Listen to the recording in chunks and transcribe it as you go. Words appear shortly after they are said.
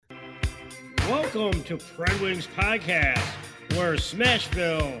Welcome to PredWingsPodcast, where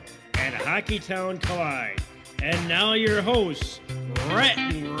Smashville and Hockeytown collide. And now your hosts, Rhett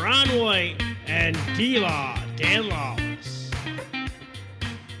and Ron White and D-Law, Dan Lawless.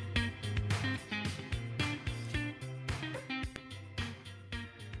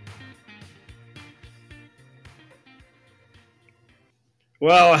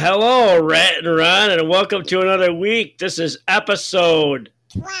 Well, hello, Rhett and Ron, and welcome to another week. This is episode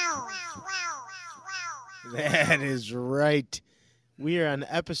 12. That is right. We are on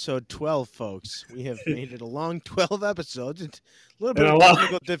episode 12, folks. We have made it along 12 episodes. It's a little bit of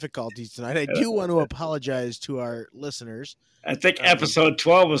technical difficulties tonight. I do want to apologize to our listeners. I think episode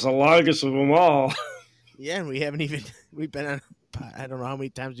 12 was the longest of them all. Yeah, and we've been on, I don't know how many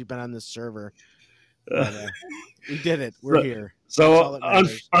times we've been on this server. But, we did it. We're here. So,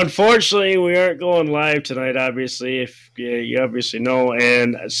 unfortunately, we aren't going live tonight, obviously, if you obviously know.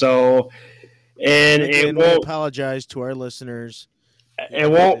 And so, it won't apologize to our listeners.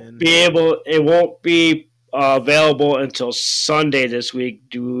 It won't be available until Sunday this week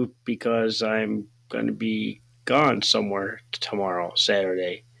because I'm going to be gone somewhere tomorrow,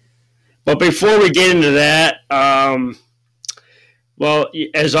 Saturday. But before we get into that, well,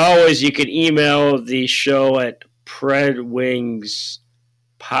 as always, you can email the show at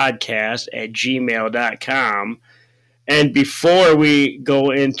PredWingsPodcast@gmail.com. And before we go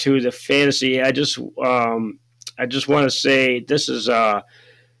into the fantasy, I just want to say this is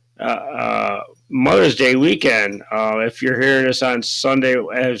Mother's Day weekend. If you're hearing this on Sunday,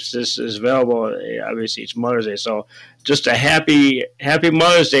 as this is available, obviously it's Mother's Day. So just a happy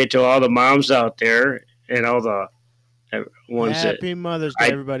Mother's Day to all the moms out there and all the ones Happy Mother's Day,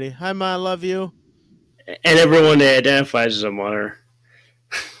 everybody. Hi, Ma, I love you. And everyone that identifies as a mother.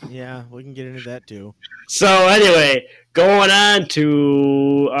 Yeah, we can get into that too. So anyway, going on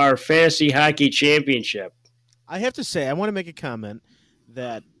to our fantasy hockey championship. I have to say, I want to make a comment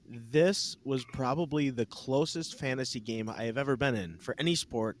that this was probably the closest fantasy game I have ever been in for any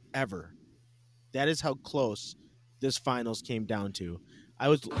sport ever. That is how close this finals came down to. I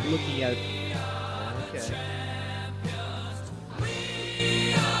was looking at it. Okay.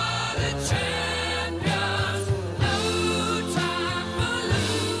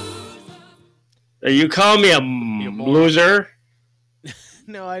 You call me a loser?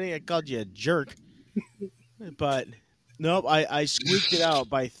 No, I think I called you a jerk. But nope, I squeaked it out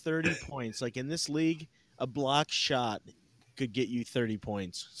by 30 points. Like in this league, a block shot could get you 30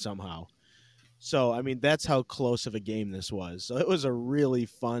 points somehow. So, I mean, that's how close of a game this was. So it was a really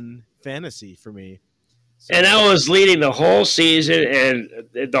fun fantasy for me. So, and I was leading the whole season and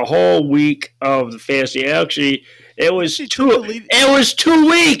the whole week of the fantasy. Actually, it was 2 weeks.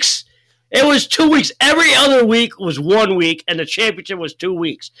 It was 2 weeks. Every other week was 1 week, and the championship was 2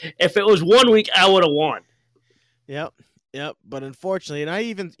 weeks. If it was 1 week, I would have won. Yep. But unfortunately,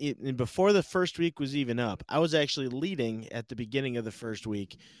 and before the first week was even up, I was actually leading at the beginning of the first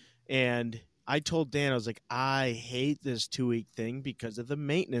week. And I told Dan, I was like, I hate this 2-week thing because of the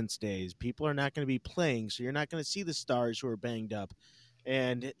maintenance days. People are not going to be playing, so you're not going to see the stars who are banged up.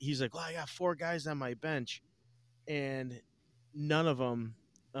 And he's like, well, I got 4 guys on my bench, and none of them.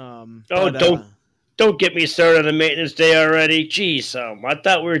 Don't get me started on the maintenance day already. Jeez, I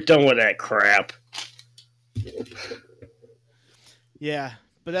thought we were done with that crap. Yeah,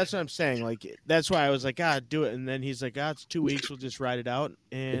 but that's what I'm saying. Like, that's why I was like, do it. And then he's like, it's 2 weeks. We'll just ride it out.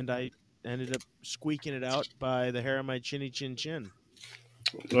 And I ended up squeaking it out by the hair of my chinny chin chin.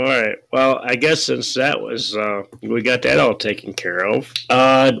 All right. Well, I guess since that was we got that all taken care of,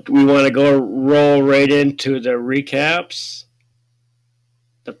 we want to roll right into the recaps.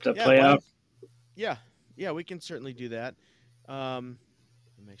 The playoff? Well, yeah, we can certainly do that. I'm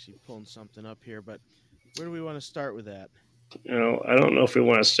actually pulling something up here, but where do we want to start with that? I don't know if we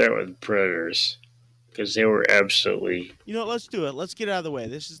want to start with Predators because they were absolutely... Let's do it. Let's get out of the way.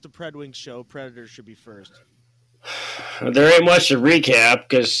 This is the Predwings show. Predators should be first. There ain't much to recap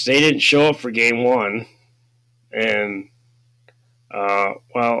because they didn't show up for game 1. And,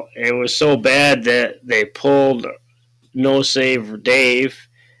 it was so bad that they pulled no save for Dave.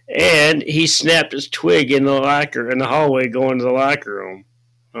 And he snapped his twig in the hallway going to the locker room.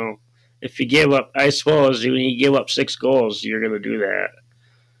 Well, if you give up, I suppose when you give up 6 goals, you're going to do that.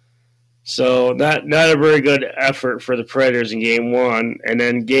 So not a very good effort for the Predators in game 1. And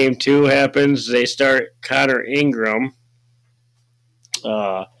then game 2 happens. They start Connor Ingram,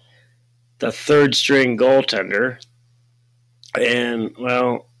 the third-string goaltender. And,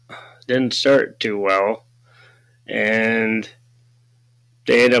 didn't start too well. And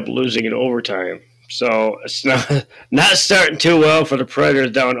they end up losing in overtime. So it's not not starting too well for the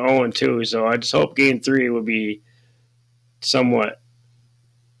Predators down 0-2. So I just hope Game 3 will be somewhat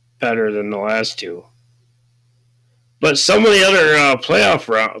better than the last two. But some of the other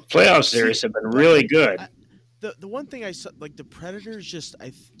playoff See, series have been but really good. the one thing I saw, like the Predators, just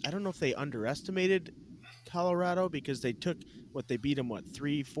I don't know if they underestimated Colorado because they took what they beat them what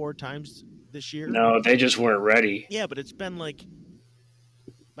 3 4 times this year. No, they just weren't ready. Yeah, but it's been like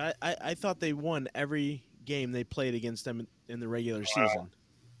I thought they won every game they played against them in the regular Wow, season.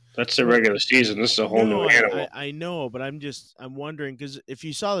 that's the But regular season. This is a whole new no, animal. I know, but I'm wondering because if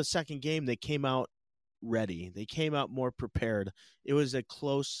you saw the second game, they came out ready. They came out more prepared. It was a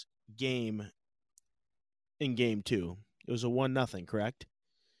close game in game two. It was a 1-0, correct?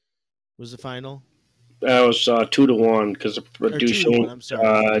 Was the final That was 2-1 because or 2-1? I'm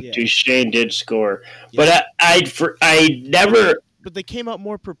sorry. Yeah, Duchesne did score, but yeah. I But never. but they came out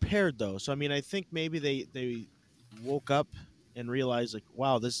more prepared though. So I mean, I think maybe they woke up and realized like,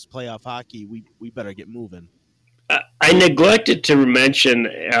 wow, this is playoff hockey. We better get moving. I neglected to mention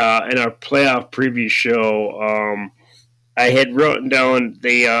in our playoff preview show. I had written down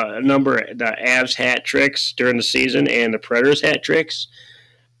the number the Avs hat tricks during the season and the Predators hat tricks.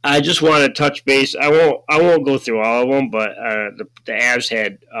 I just want to touch base. I won't go through all of them, but the Avs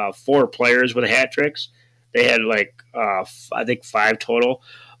had 4 players with hat tricks. They had like I think 5 total.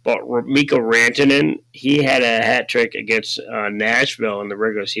 But Mikko Rantanen, he had a hat trick against Nashville in the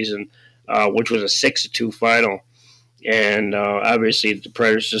regular season, which was a 6-2 final. And obviously the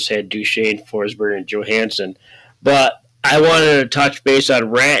Predators just had Duchesne, Forsberg, and Johansson. But I wanted to touch base on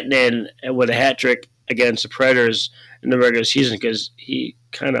Rantanen with a hat trick against the Predators in the regular season because he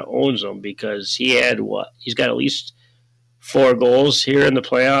kind of owns them because he had what? He's got at least 4 goals here in the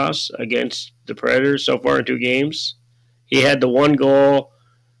playoffs against the Predators so far in 2 games. He had the 1 goal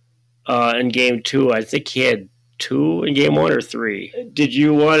in game 2. I think he had 2 in game 1 or 3. Did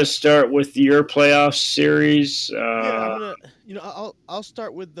you want to start with your playoff series? Yeah, I'm gonna. I'll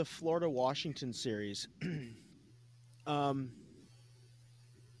start with the Florida Washington series. um,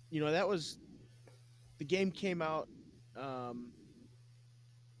 that was the game came out. Um,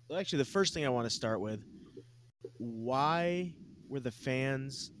 well, actually, the first thing I want to start with: why were the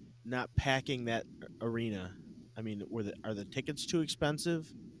fans not packing that arena? I mean, are the tickets too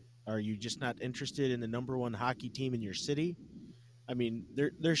expensive? Are you just not interested in the number one hockey team in your city? I mean,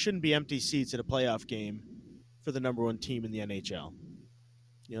 there shouldn't be empty seats at a playoff game for the number one team in the NHL.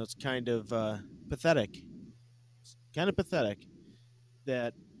 It's kind of pathetic. It's kind of pathetic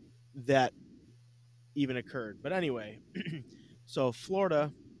that that even occurred. But anyway, so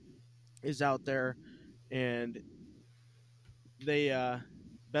Florida is out there and they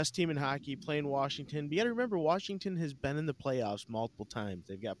best team in hockey playing Washington. But you got to remember, Washington has been in the playoffs multiple times.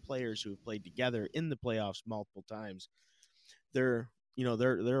 They've got players who have played together in the playoffs multiple times. They're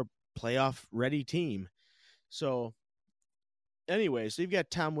a playoff ready team. So anyway, so you've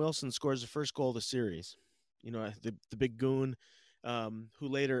got Tom Wilson scores the first goal of the series. The big goon, who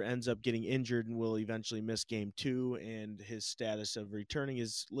later ends up getting injured and will eventually miss game 2, and his status of returning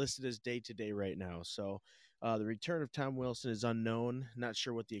is listed as day to day right now. So the return of Tom Wilson is unknown. Not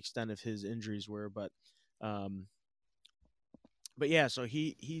sure what the extent of his injuries were, um, but yeah, so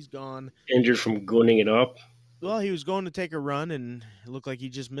he's gone. Injured from gooning it up. Well, he was going to take a run, and it looked like he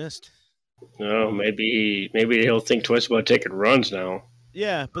just missed. No, maybe he'll think twice about taking runs now.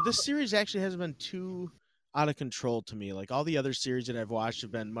 Yeah, but this series actually hasn't been too out of control to me. Like all the other series that I've watched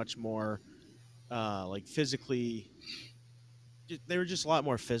have been much more like physically. They were just a lot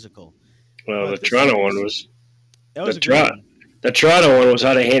more physical. Well, the But this Toronto one series, was that the was a good Toronto one. the Toronto one was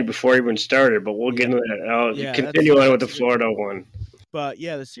out of hand before it even started. But we'll get Yeah, into that. I'll yeah, continue on with the that's a good Florida one. one. But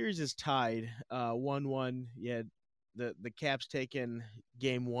yeah, the series is tied 1-1. Yeah, the Caps taking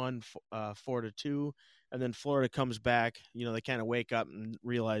game 1 4-2, and then Florida comes back. They kind of wake up and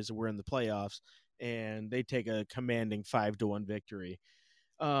realize that we're in the playoffs, and they take a commanding 5-1 victory.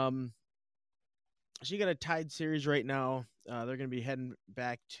 Um, so you got a tied series right now. They're going to be heading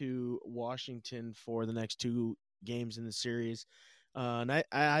back to Washington for the next 2 games in the series, and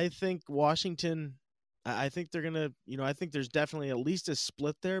I think Washington. I think they're gonna. I think there's definitely at least a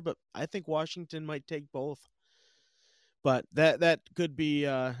split there, but I think Washington might take both. But that could be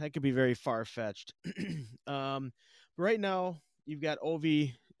very far fetched. Right now you've got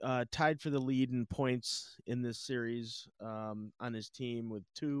Ovi tied for the lead in points in this series on his team with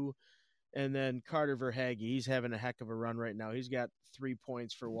 2. And then Carter Verhaeghe, he's having a heck of a run right now. He's got 3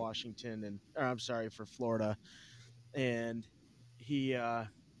 points for Washington for Florida. And he,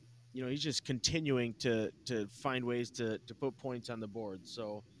 he's just continuing to find ways to put points on the board.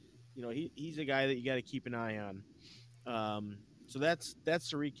 So he's a guy that you got to keep an eye on. So that's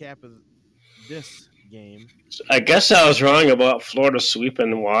the recap of this game. I guess I was wrong about Florida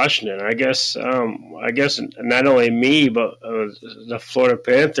sweeping Washington. I guess not only me but the Florida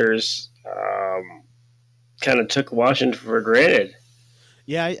Panthers kind of took Washington for granted.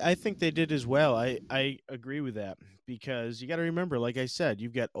 Yeah, I think they did as well. I agree with that because you got to remember, like I said,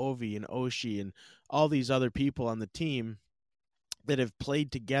 you've got Ovi and Oshie and all these other people on the team that have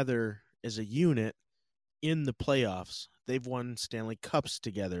played together as a unit in the playoffs. They've won Stanley Cups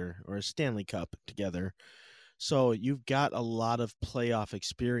together or a Stanley Cup together. So you've got a lot of playoff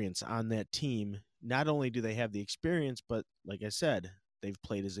experience on that team. Not only do they have the experience, but like I said, they've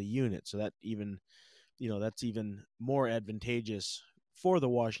played as a unit. So that's even more advantageous for the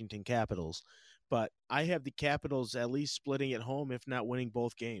Washington Capitals. But I have the Capitals at least splitting at home, if not winning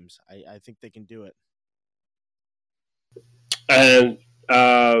both games. I think they can do it. And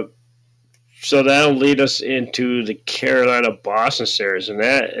so that'll lead us into the Carolina Boston series, and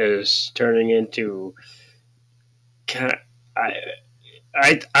that is turning into kind of,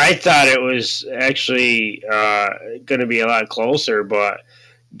 I thought it was actually going to be a lot closer, but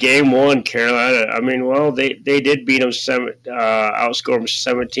game one, Carolina. I mean, well, they did beat them outscore them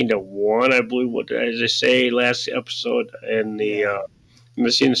 17-1, I believe. What did I say last episode Yeah. in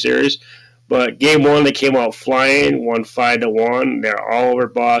the series? But game one, they came out flying, won 5-1. They're all over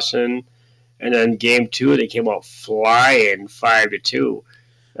Boston, and then game two, they came out flying 5-2. See,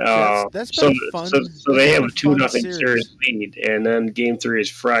 that's been So, a so, fun so they have a two fun nothing series series. lead, and then game three is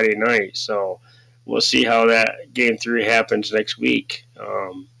Friday night. So we'll see how that game three happens next week.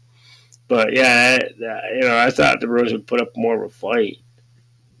 But yeah, I thought the Bruins would put up more of a fight.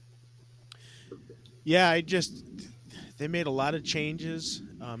 Yeah, they made a lot of changes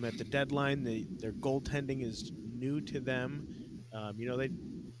at the deadline. Their goaltending is new to them.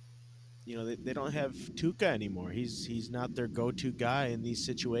 They don't have Tuca anymore. He's not their go-to guy in these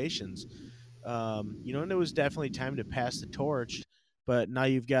situations. And it was definitely time to pass the torch. But now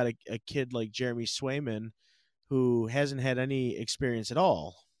you've got a kid like Jeremy Swayman who hasn't had any experience at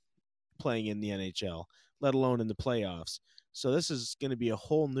all playing in the NHL, let alone in the playoffs. So this is going to be a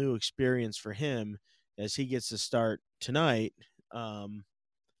whole new experience for him as he gets to start tonight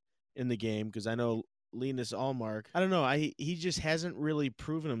in the game because I know Linus Allmark. I don't know. He just hasn't really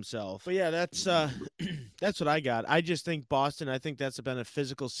proven himself. But yeah, that's that's what I got. I just think Boston. I think that's been a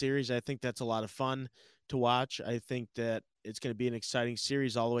physical series. I think that's a lot of fun to watch. I think that it's going to be an exciting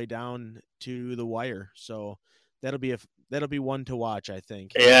series all the way down to the wire. So that'll be one to watch. I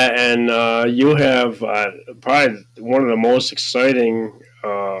think. Yeah, and you have probably one of the most exciting,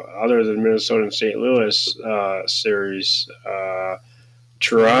 other than Minnesota and St. Louis series,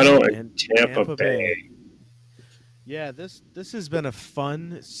 Toronto Toronto and and Tampa Tampa Bay. Bay. Yeah, this has been a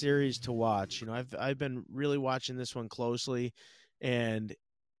fun series to watch. I've been really watching this one closely, and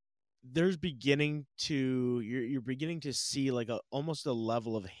there's beginning to you're beginning to see like almost a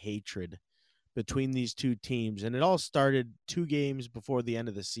level of hatred between these two teams, and it all started 2 games before the end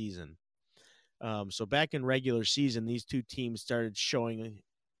of the season. So back in regular season, these two teams started showing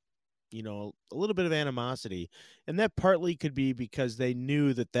a little bit of animosity, and that partly could be because they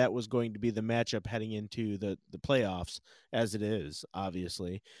knew that that was going to be the matchup heading into the playoffs, as it is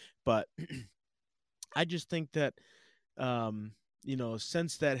obviously. But I just think that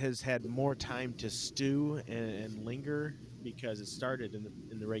since that has had more time to stew and linger because it started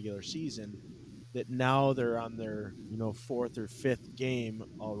in the regular season, that now they're on their fourth or fifth game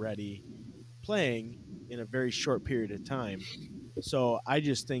already playing in a very short period of time. So I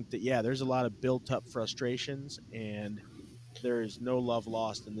just think that yeah, there's a lot of built up frustrations and there is no love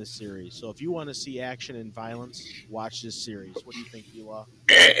lost in this series. So if you want to see action and violence, watch this series. What do you think, Bula?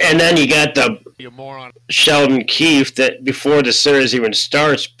 And then you got the Sheldon Keefe that before the series even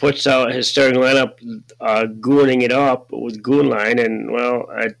starts puts out his starting lineup, gooning it up with goon line, and well,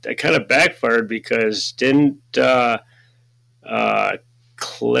 I kind of backfired because didn't uh,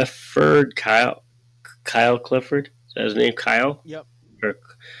 Clifford Kyle Clifford is that his name Kyle? Yep.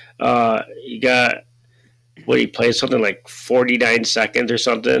 Or, he got he played something like 49 seconds or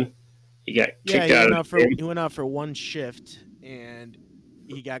something. He got Yeah, kicked out of the game. he went out for one shift and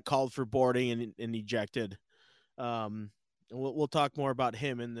he got called for boarding and ejected. And we'll talk more about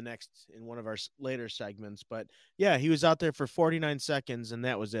him in one of our later segments. But yeah, he was out there for 49 seconds and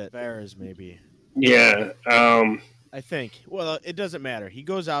that was it. Tavares maybe. Yeah. I think. Well, it doesn't matter. He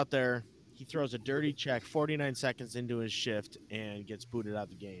goes out there, he throws a dirty check 49 seconds into his shift and gets booted out of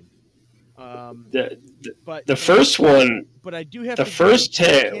the game. The, But the first one, but I do have the to give first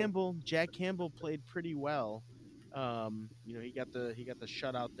Jack 10. Campbell. Jack Campbell played pretty well He got the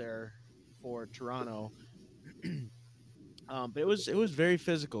shutout there for Toronto. But it was very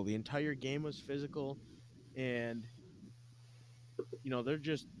physical. The entire game was physical, and they're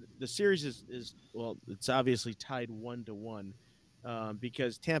just the series is well, it's obviously tied 1-1,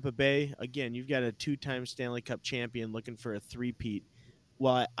 because Tampa Bay, again, you've got a two-time Stanley Cup champion looking for a three-peat.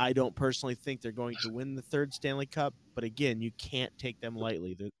 Well, I don't personally think they're going to win the third Stanley Cup, but again, you can't take them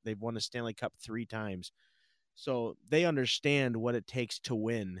lightly. They've won a Stanley Cup three times, so they understand what it takes to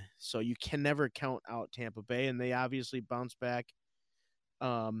win. So you can never count out Tampa Bay, and they obviously bounced back.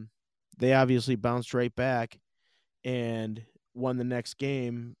 Um, they obviously bounced right back and won the next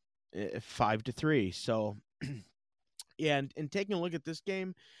game 5-3. So yeah, and taking a look at this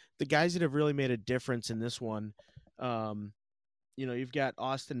game, the guys that have really made a difference in this one, um, you've got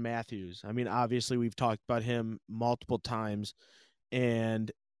Austin Matthews. I mean, obviously we've talked about him multiple times,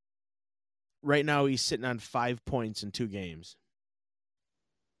 and right now he's sitting on 5 points in two games.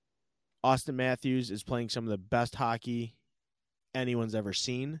 Austin Matthews is playing some of the best hockey anyone's ever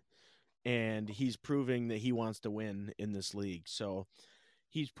seen, and he's proving that he wants to win in this league. So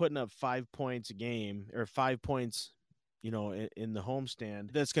he's putting up 5 points a game, or 5 points, in the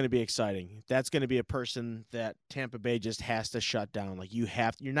homestand. That's going to be exciting. That's going to be a person that Tampa Bay just has to shut down. Like you're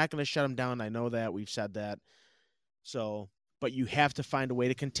not going to shut him down. I know that, we've said that. So, but you have to find a way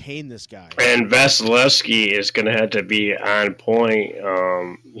to contain this guy. And Vasilevsky is going to have to be on point.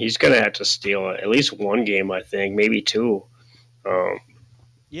 He's going to have to steal at least one game, I think, maybe two. Um,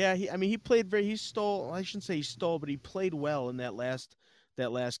 Yeah, he played very. He stole. I shouldn't say he stole, but he played well in that last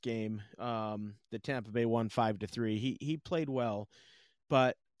game. The Tampa Bay won 5-3. He played well,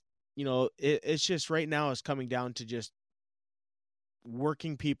 but it's just right now it's coming down to just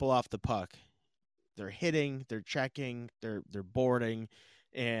working people off the puck. They're hitting, they're checking, they're boarding,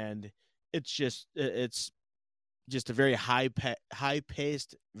 and it's just a very high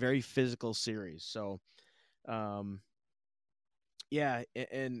paced, very physical series. So, um, yeah,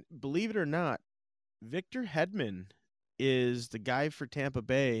 and believe it or not, Victor Hedman is the guy for Tampa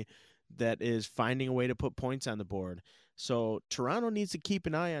Bay that is finding a way to put points on the board. So Toronto needs to keep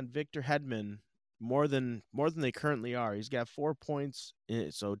an eye on Victor Hedman more than they currently are. He's got 4 points,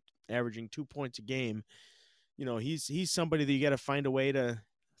 so averaging 2 points a game. He's somebody that you got to find a way to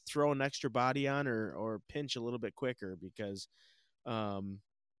throw an extra body on, or pinch a little bit quicker, because um,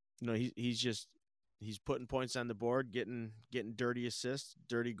 he's putting points on the board, getting dirty assists,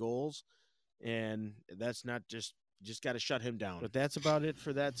 dirty goals, and that's not just got to shut him down. But that's about it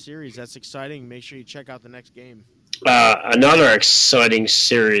for that series. That's exciting. Make sure you check out the next game. another exciting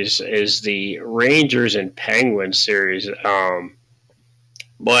series is the Rangers and Penguins series.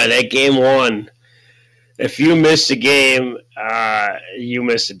 Boy, that game one. If you missed a game, you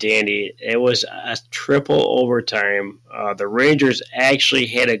missed a dandy. It was a triple overtime. The Rangers actually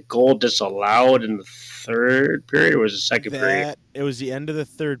had a goal disallowed in the third period. Or was the second period? It was the end of the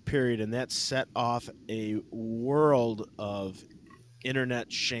third period, and that set off a world of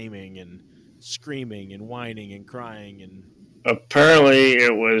internet shaming and screaming and whining and crying. And Apparently,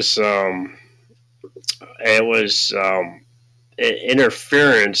 it was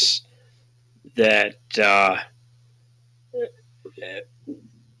interference that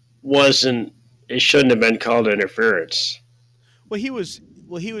wasn't. It shouldn't have been called interference. he was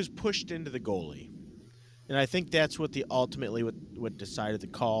pushed into the goalie, and I think that's what decided the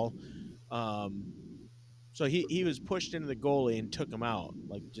call. Um, so he was pushed into the goalie and took him out,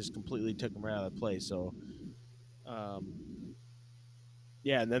 like just completely took him right out of the play. So, um,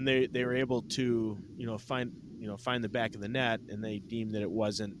 yeah, and then they were able to find the back of the net, and they deemed that it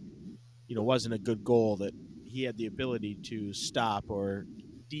wasn't a good goal, that he had the ability to stop or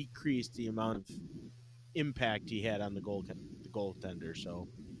decrease the amount of impact he had on the goaltender. So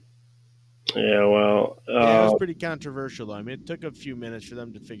Yeah, well, yeah, it was pretty controversial though. I mean, it took a few minutes for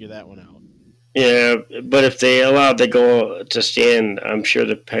them to figure that one out. yeah, but if they allowed the goal to stand, I'm sure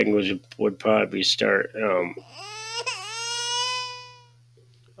the Penguins would probably start.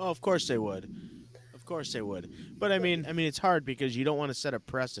 Oh, of course they would. Of course they would. But I mean, it's hard because you don't want to set a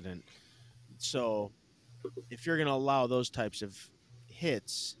precedent. So if you're going to allow those types of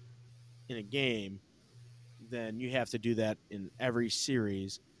hits in a game, then you have to do that in every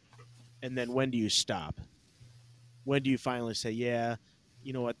series. And then when do you stop? When do you finally say, yeah,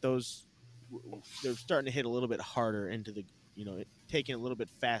 you know what, they're starting to hit a little bit harder into taking a little bit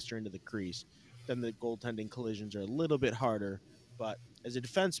faster into the crease. Then the goaltending collisions are a little bit harder. But as a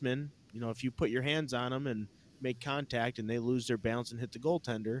defenseman, if you put your hands on them and make contact and they lose their balance and hit the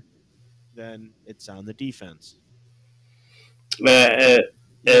goaltender, then it's on the defense. Uh,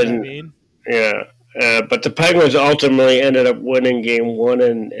 You know what I and mean? yeah, But the Penguins ultimately ended up winning game one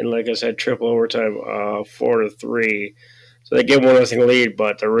and like I said, triple overtime, 4-3. So they get 1-0 lead,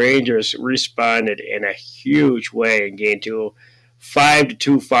 but the Rangers responded in a huge way in game two,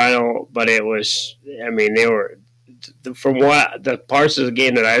 5-2 final. But it was, I mean, they were from what the parts of the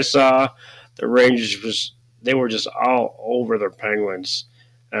game that I saw, the Rangers was they were just all over the Penguins,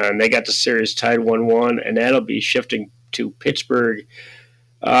 and they got the series tied 1-1, and that'll be shifting to Pittsburgh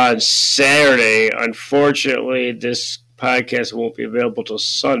on Saturday. Unfortunately, this podcast won't be available till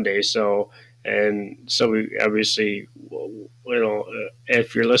Sunday. So we obviously,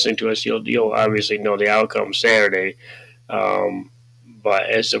 if you're listening to us, you'll obviously know the outcome Saturday. Um, but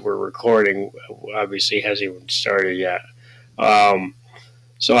as we're recording, obviously hasn't even started yet. Um,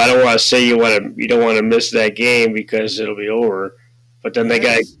 so I don't want to say you don't want to miss that game because it'll be over. But then Yeah, they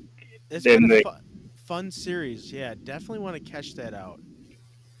got it's been then a they fun series. Yeah, definitely want to catch that out.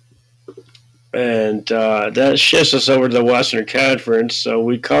 And that shifts us over to the Western Conference. So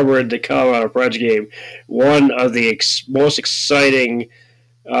we covered the Colorado Preds game, one of the most exciting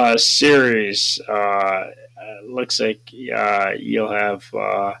series. Looks like you'll have.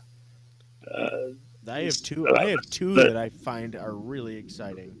 I have two. I have two The, that I find are really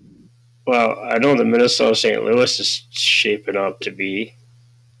exciting. well, I know the Minnesota St. Louis is shaping up to be.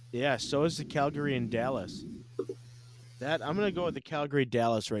 Yeah, so is the Calgary and Dallas. That I'm gonna go with the Calgary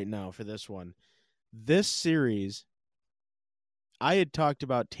Dallas right now for this one. This series, I had talked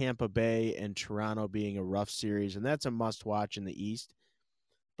about Tampa Bay and Toronto being a rough series, and that's a must watch in the East.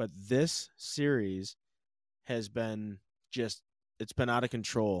 But this series has been just it's been out of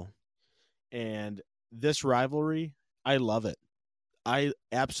control. And this rivalry, I love it. I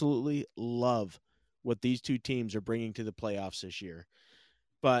absolutely love what these two teams are bringing to the playoffs this year.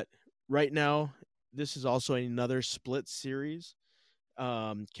 But right now, this is also another split series.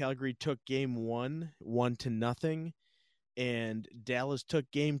 Calgary took game one, 1-0, and Dallas took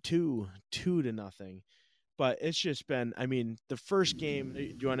game two, 2-0. But it's just been, I mean, the first game.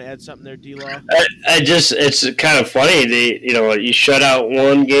 Do you want to add something there, D Law? It's kind of funny. You shut out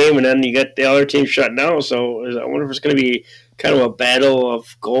one game and then you get the other team shut down. So I wonder if it's going to be kind of a battle of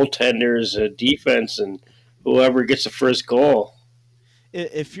goaltenders, defense, and whoever gets the first goal.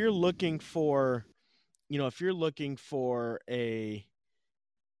 If you're looking for, if you're looking for a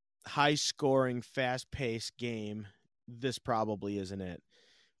high scoring, fast paced game, this probably isn't it.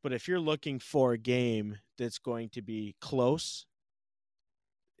 But if you're looking for a game that's going to be close,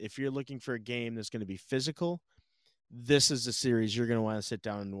 if you're looking for a game that's going to be physical, this is the series you're going to want to sit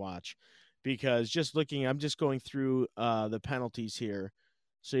down and watch. Because I'm just going through the penalties here.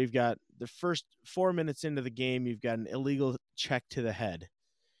 So you've got the first 4 minutes into the game, you've got an illegal check to the head.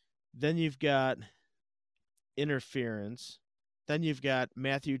 Then you've got interference. Then you've got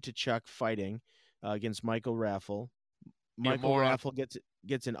Matthew Tkachuk fighting against Michael Raffle. Michael Raffle gets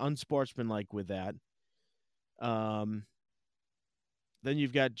an unsportsmanlike with that. Then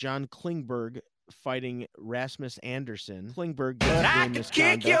you've got John Klingberg fighting Rasmus Anderson. Klingberg gets a game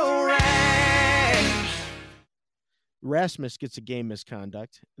misconduct. Rasmus gets a game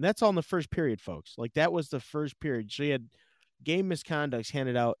misconduct. And that's all in the first period, folks. Like, that was the first period. So you had game misconducts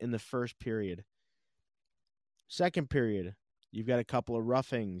handed out in the first period. Second period, you've got a couple of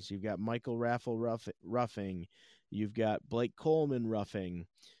roughings. You've got Michael Raffle roughing. You've got Blake Coleman roughing.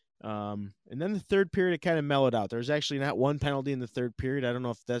 And then the third period, it kind of mellowed out. There's actually not one penalty in the third period. I don't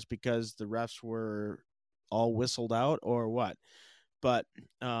know if that's because the refs were all whistled out or what. But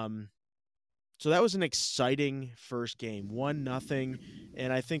so that was an exciting first game, 1-0.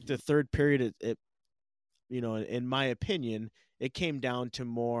 And I think the third period, it in my opinion, it came down to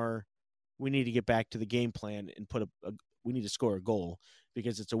more. We need to get back to the game plan and we need to score a goal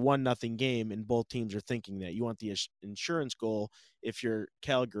because it's a 1-0 game and both teams are thinking that you want the insurance goal if you're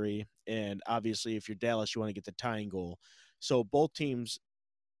Calgary, and obviously if you're Dallas, you want to get the tying goal. So both teams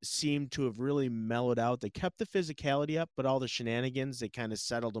seem to have really mellowed out. They kept the physicality up, but all the shenanigans, they kind of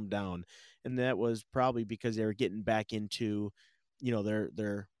settled them down. And that was probably because they were getting back into,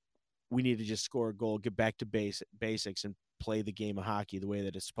 their we need to just score a goal, get back to basics and play the game of hockey the way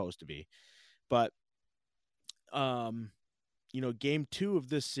that it's supposed to be. But game two of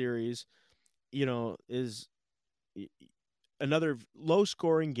this series, is another low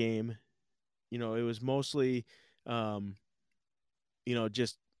scoring game. It was mostly,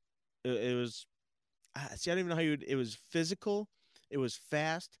 just it was. See, I don't even know how it was physical, it was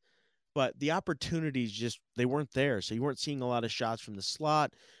fast, but the opportunities they weren't there. So you weren't seeing a lot of shots from the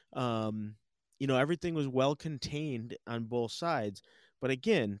slot. Everything was well contained on both sides. But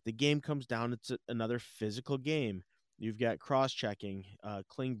again, the game comes down. It's another physical game. You've got cross-checking,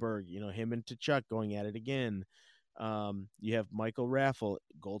 Klingberg, him and Tkachuk going at it again. You have Michael Raffle,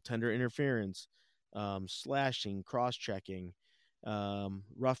 goaltender interference, slashing, cross-checking,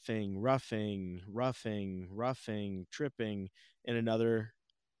 roughing, tripping, and another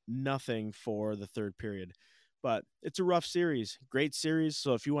nothing for the third period. But it's a rough series, great series.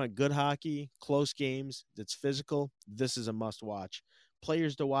 So if you want good hockey, close games, that's physical, this is a must watch.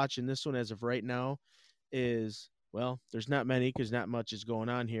 Players to watch in this one as of right now is, well, there's not many because not much is going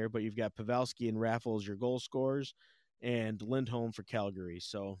on here, but you've got Pavelski and Raffles, your goal scorers, and Lindholm for Calgary.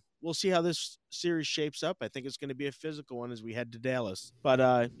 So we'll see how this series shapes up. I think it's going to be a physical one as we head to Dallas.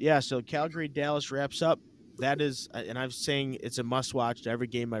 But yeah, so Calgary Dallas wraps up. That is, and I'm saying it's a must watch to every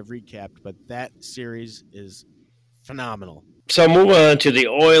game I've recapped, but that series is phenomenal. So moving on to the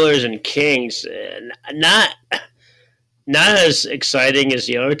Oilers and Kings, not as exciting as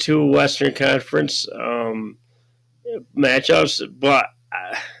the other two Western Conference matchups, but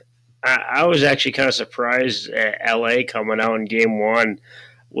I was actually kind of surprised at LA coming out in Game 1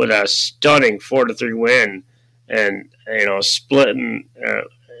 with a stunning 4-3 win, and splitting.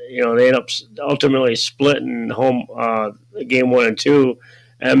 They end up ultimately splitting home Game 1 and 2.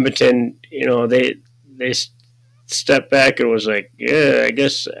 Edmonton, they stepped back and was like, yeah, I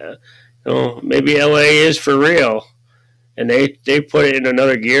guess maybe LA is for real. And they put it in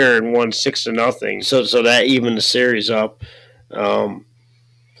another gear and won 6-0. So that evened the series up.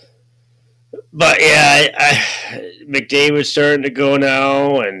 But yeah, McDavid's starting to go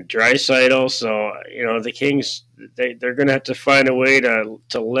now, and Draisaitl. So the Kings, they're going to have to find a way to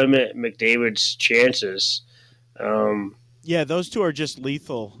limit McDavid's chances. Yeah, those two are just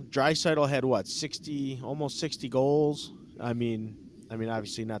lethal. Draisaitl had what, 60, almost 60 goals. I mean,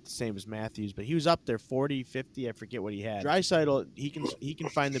 obviously not the same as Matthews, but he was up there 40, 50. I forget what he had. Draisaitl, he can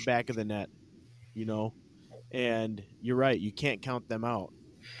find the back of the net, and you're right. You can't count them out.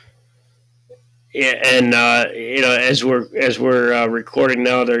 Yeah, and as we're recording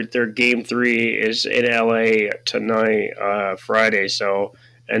now, their Game 3 is in LA tonight, Friday. So,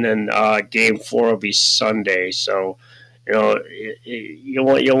 and then Game 4 will be Sunday. So, you'll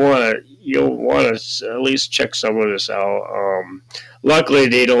want to at least check some of this out. Luckily,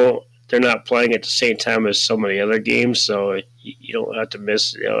 they're not playing at the same time as some of the other games, so you don't have to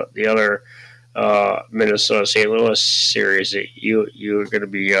miss the other Minnesota St. Louis series that you're going to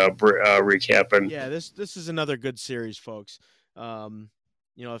be recapping. Yeah, this is another good series, folks. If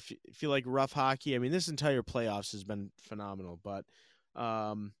you like rough hockey, I mean, this entire playoffs has been phenomenal. But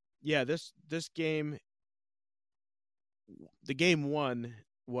yeah, this game, the Game 1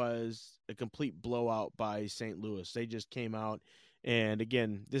 was a complete blowout by St. Louis. They just came out. And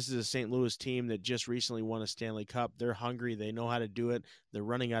again, this is a St. Louis team that just recently won a Stanley Cup. They're hungry. They know how to do it. They're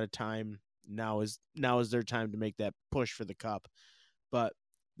running out of time. Now is their time to make that push for the cup. But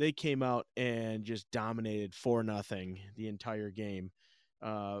they came out and just dominated 4-0 the entire game.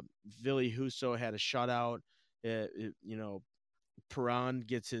 Ville Husso had a shutout. Perron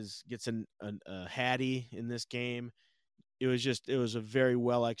gets a hattie in this game. It was a very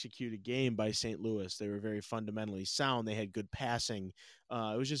well executed game by St. Louis. They were very fundamentally sound. They had good passing.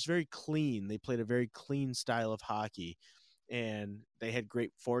 It was just very clean. They played a very clean style of hockey, and they had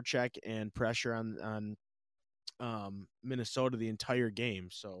great forecheck and pressure on Minnesota the entire game.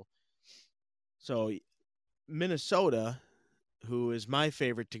 So Minnesota, who is my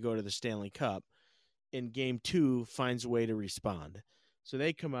favorite to go to the Stanley Cup, in Game 2 finds a way to respond. So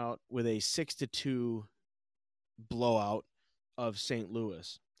they come out with a 6-2 blowout of St.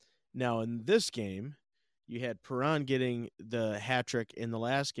 Louis. Now in this game, you had Perron getting the hat trick in the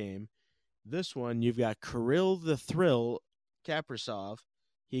last game. This one, you've got Kirill the Thrill Kaprizov.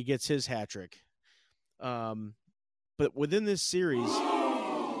 He gets his hat trick. But within this series,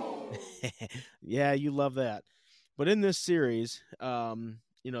 yeah, you love that. But in this series,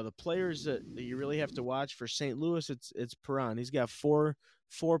 the players that you really have to watch for St. Louis, it's Perron. He's got four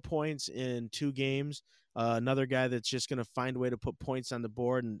points in 2 games. Another guy that's just going to find a way to put points on the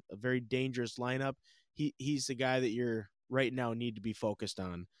board, and a very dangerous lineup. He's the guy that you're right now need to be focused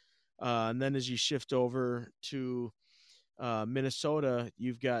on. And then as you shift over to Minnesota,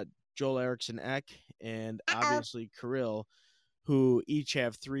 you've got Joel Eriksson Ek and obviously Kirill, who each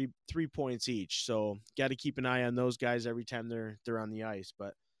have three points each. So got to keep an eye on those guys every time they're on the ice.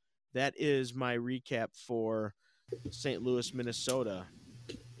 But that is my recap for St. Louis, Minnesota.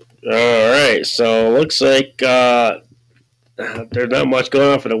 All right, so looks like there's not much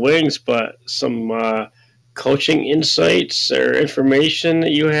going on for the Wings, but some coaching insights or information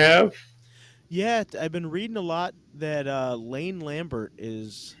that you have. Yeah, I've been reading a lot that Lane Lambert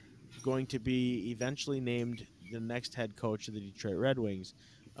is going to be eventually named the next head coach of the Detroit Red Wings.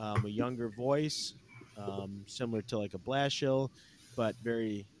 A younger voice, similar to like a Blashill, but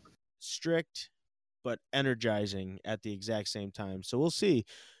very strict, but energizing at the exact same time. So we'll see.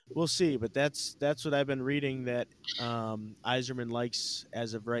 But that's what I've been reading that Yzerman likes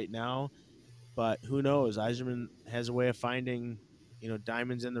as of right now. But who knows? Yzerman has a way of finding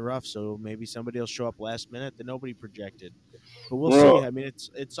diamonds in the rough. So maybe somebody will show up last minute that nobody projected. But we'll see. Well, I mean,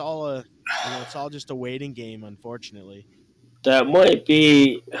 it's all a it's all just a waiting game, unfortunately. that might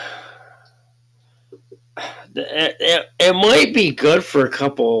be. It might be good for a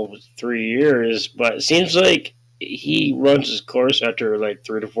couple 3 years, but it seems like he runs his course after like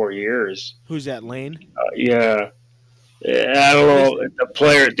 3 to 4 years. Who's that, Lane? Yeah, I don't know. The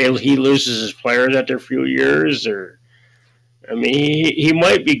player he loses his players after a few years, or I mean, he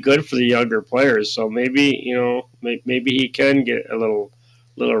might be good for the younger players. So maybe maybe he can get a little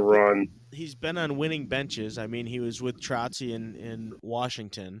run. He's been on winning benches. I mean, he was with Trotzy in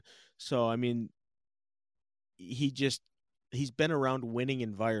Washington. So I mean, he's been around winning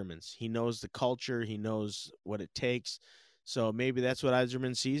environments. He knows the culture. He knows what it takes. So maybe that's what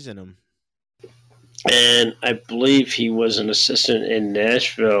Yzerman sees in him. And I believe he was an assistant in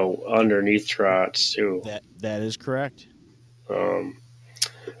Nashville underneath Trotz too. That is correct.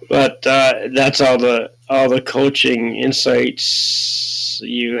 But that's all the coaching insights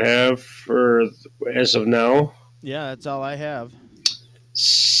you have for as of now. Yeah, that's all I have.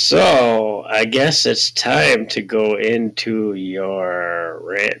 So I guess it's time to go into your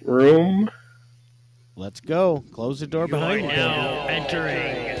rant room. Let's go. Close the door behind you. Now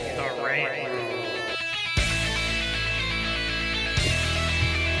entering the rant room.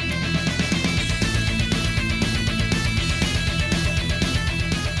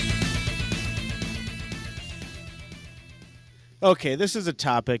 Okay, this is a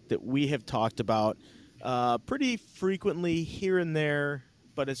topic that we have talked about pretty frequently here and there,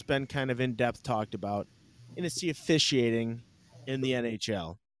 but it's been kind of in-depth talked about, and it's the officiating in the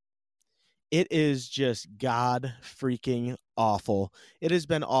NHL. It is just god freaking awful. It has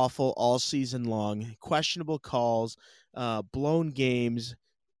been awful all season long. Questionable calls, blown games.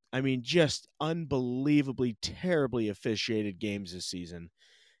 I mean, just unbelievably terribly officiated games this season.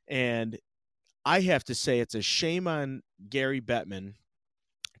 And I have to say it's a shame on Gary Bettman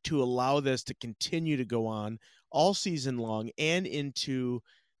to allow this to continue to go on all season long and into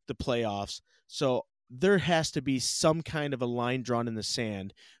the playoffs. So there has to be some kind of a line drawn in the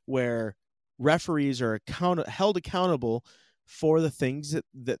sand where referees are held accountable for the things that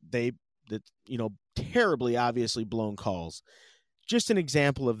terribly obviously blown calls. Just an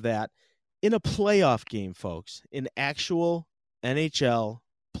example of that in a playoff game, folks, an actual NHL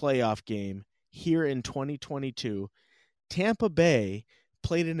playoff game here in 2022, Tampa Bay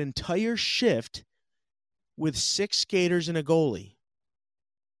played an entire shift with 6 skaters and a goalie.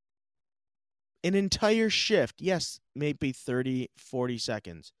 An entire shift. Yes, maybe 30, 40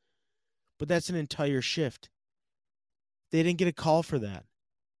 seconds. But that's an entire shift. They didn't get a call for that.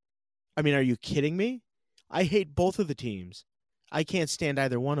 I mean, are you kidding me? I hate both of the teams. I can't stand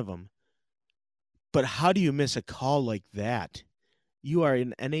either one of them. But how do you miss a call like that? You are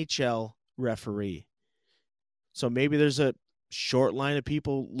an NHL referee. So maybe there's a short line of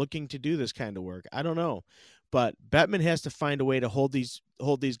people looking to do this kind of work. I don't know. But Bettman has to find a way to hold these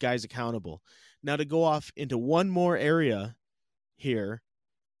guys accountable. Now, to go off into one more area here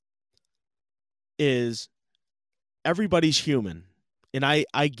is everybody's human. And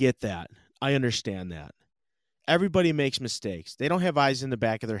I get that. I understand that. Everybody makes mistakes. They don't have eyes in the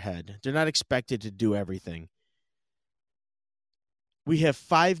back of their head. They're not expected to do everything. We have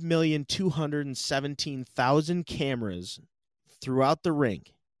 5,217,000 cameras throughout the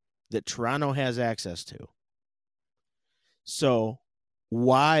rink that Toronto has access to. So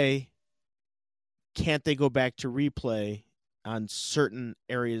why can't they go back to replay on certain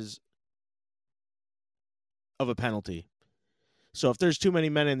areas of a penalty? So if there's too many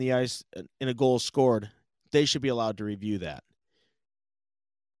men in the ice and a goal scored, they should be allowed to review that.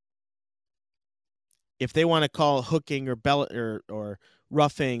 If they want to call hooking or or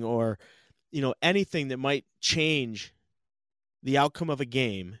roughing or anything that might change the outcome of a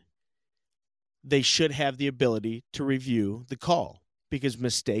game, they should have the ability to review the call because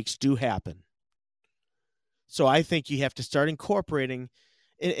mistakes do happen. So I think you have to start incorporating,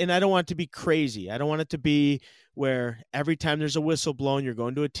 and I don't want it to be crazy. I don't want it to be where every time there's a whistle blown, you're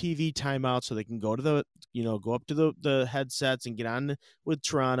going to a TV timeout so they can go to go up to the headsets and get on with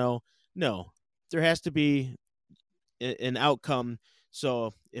Toronto. No, there has to be an outcome.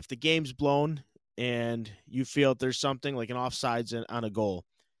 So if the game's blown and you feel that there's something like an offsides on a goal,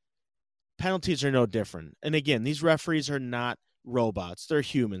 penalties are no different. And again, these referees are not robots. They're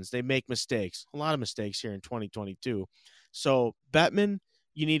humans. They make mistakes, a lot of mistakes here in 2022. So, Bettman,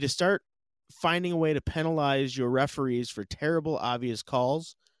 you need to start finding a way to penalize your referees for terrible, obvious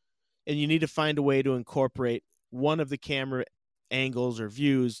calls. And you need to find a way to incorporate one of the camera angles or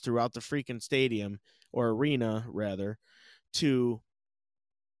views throughout the freaking stadium or arena, rather, to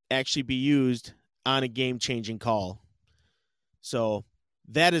actually be used on a game-changing call. So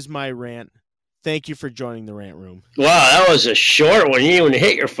that is my rant. Thank you for joining the rant room. Wow, that was a short one. You didn't even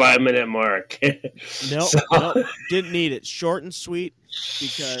hit your 5-minute mark. Nope, didn't need it. Short and sweet,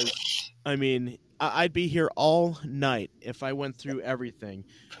 because, I mean, I'd be here all night if I went through everything.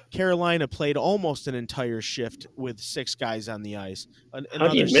 Carolina played almost an entire shift with 6 guys on the ice. How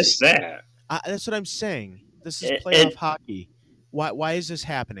do you miss that? That's what I'm saying. This is playoff hockey. Why is this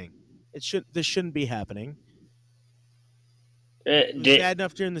happening? This shouldn't be happening. It was bad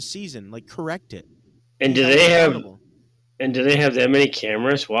enough during the season. Like, correct it. And do they have that many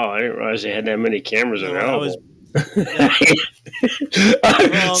cameras? Wow, I didn't realize they had that many cameras available. The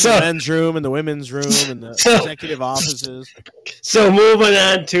men's room and the women's room and the executive offices. So moving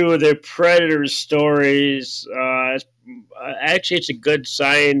on to the Predators stories. Actually, it's a good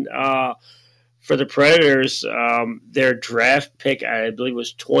sign for the Predators. Their draft pick, I believe,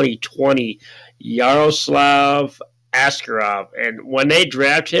 was 2020, Yaroslav Askarov. And when they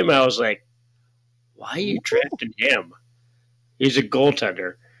drafted him, I was like, why are you drafting him? He's a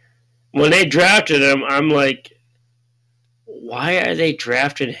goaltender. When they drafted him, I'm like, why are they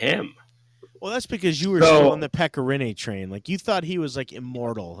drafting him? Well, that's because you were still on the Pecorine train. Like, you thought he was, like,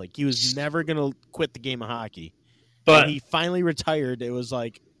 immortal. Like, he was never going to quit the game of hockey. But when he finally retired, it was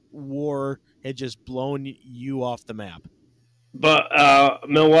like war had just blown you off the map. But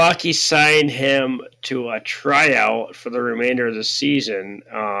Milwaukee signed him to a tryout for the remainder of the season.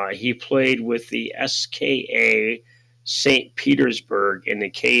 He played with the SKA St. Petersburg in the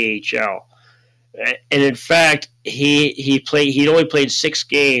KHL. And in fact, he'd only played 6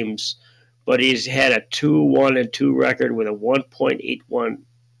 games, but he's had a 2-1-2 record with a 1.81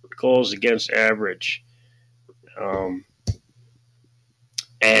 goals against average, and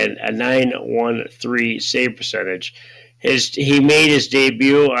a 9.13 save percentage. He made his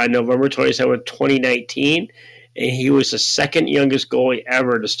debut on November 27th, 2019, and he was the second youngest goalie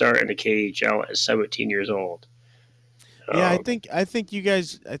ever to start in the KHL at 17 years old. Yeah, I think you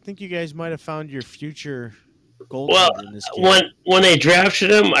guys might have found your future goaltender in this game. When they drafted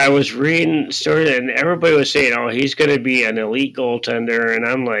him, I was reading stories, and everybody was saying, "Oh, he's going to be an elite goaltender," and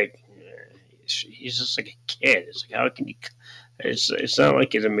I'm like, he's just like a kid. It's like, how can you? It's not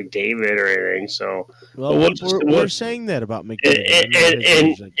like he's a McDavid or anything. So, we're saying that about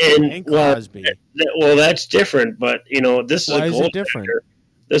McDavid and Crosby. Well, that's different. But this is why is it different?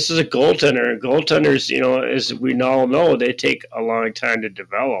 This is a goaltender, and goaltenders, as we all know, they take a long time to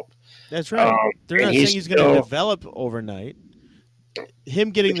develop. That's right. They're not saying he's going to develop overnight.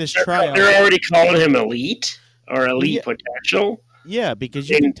 Him getting this tryout. They're already calling him elite or elite potential. Yeah, because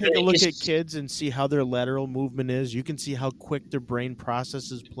you can take a look at kids and see how their lateral movement is. You can see how quick their brain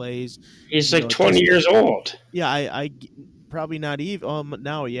processes plays. He's like 20 years old. Yeah, I probably not even.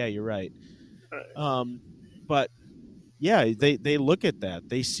 Now, yeah, you're right. But yeah, they look at that.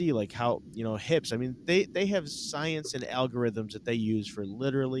 They see like how hips. I mean, they have science and algorithms that they use for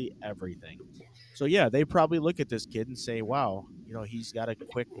literally everything. So yeah, they probably look at this kid and say, "Wow, he's got a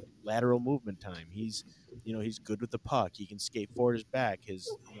quick lateral movement time. He's good with the puck. He can skate forward his back. His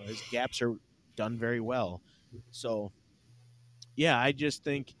gaps are done very well." So yeah, I just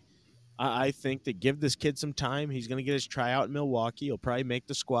think I think that give this kid some time. He's going to get his tryout in Milwaukee. He'll probably make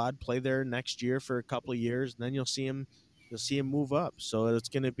the squad, play there next year for a couple of years, and then you'll see him move up. So it's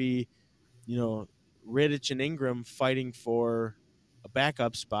going to be, Rittich and Ingram fighting for a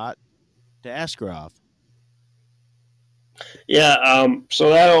backup spot to Askarov. Yeah, so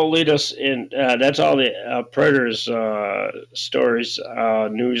that'll lead us in. That's all the Predators stories,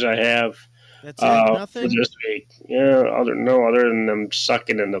 news I have. That's it. Nothing for this week. Yeah, other than them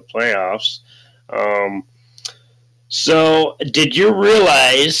sucking in the playoffs. So, did you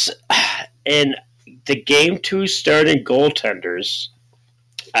realize in the Game 2 starting goaltenders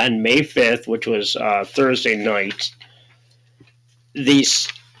on May 5th, which was Thursday night,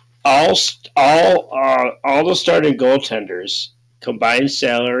 all the starting goaltenders combined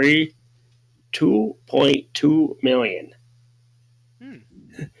salary $2.2 million.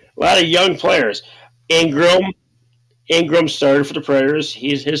 A lot of young players. Ingram started for the Predators.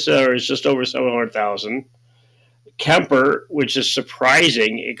 His salary is just over $700,000. Kemper, which is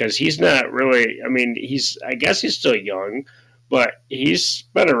surprising because he's not really. I mean, I guess he's still young, but he's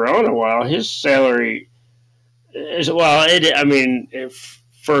been around a while. His salary is well. I mean, if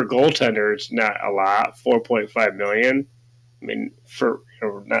for a goaltender, it's not a lot. $4.5 million. I mean, for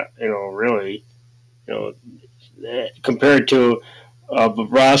not really compared to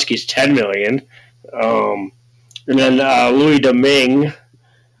Bobrovsky's $10 million. And then Louis Domingue,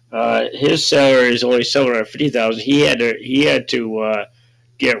 his salary is only $750,000. He had to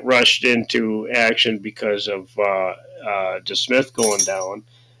get rushed into action because of DeSmith going down,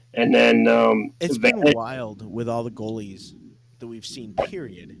 and then it's been wild with all the goalies that we've seen.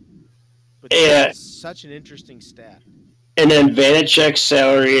 Period. But that's such an interesting stat. And then Vanacek's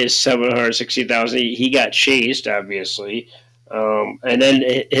salary is $760,000. He got chased, obviously, and then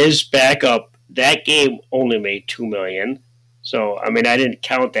his backup that game only made $2 million. So I mean, I didn't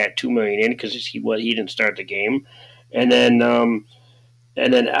count that $2 million in because he didn't start the game, and then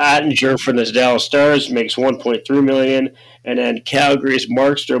Ottinger from the Dallas Stars makes $1.3 million, and then Calgary's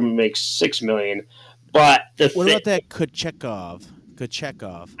Markstrom makes $6 million. But what about that Kochekov?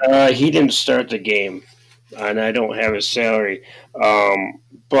 He didn't start the game, and I don't have his salary.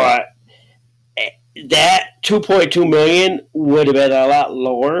 But that $2.2 million would have been a lot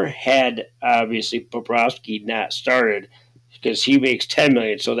lower had obviously Bobrovsky not started, because he makes $10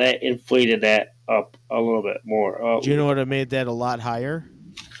 million, so that inflated that up a little bit more. Do you know what have made that a lot higher?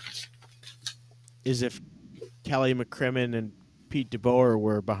 Is if Kelly McCrimmon and Pete DeBoer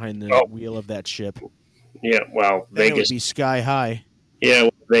were behind the wheel of that ship. Yeah, well, then Vegas it would be sky high. Yeah,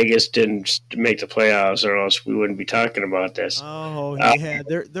 well, Vegas didn't make the playoffs, or else we wouldn't be talking about this. Oh, yeah,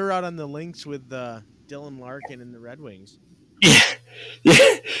 they're out on the links with Dylan Larkin and the Red Wings.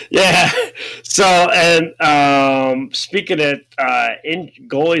 Yeah. So, and speaking of in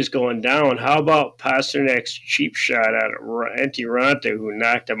goalies going down, how about Pasternak's cheap shot at Antti Raanta, who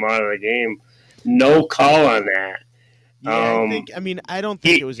knocked him out of the game? No call on that. Yeah, I don't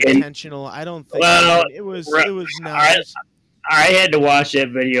think it was intentional. I don't think it was nice. I had to watch that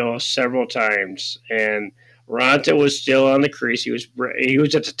video several times, and Raanta was still on the crease. He was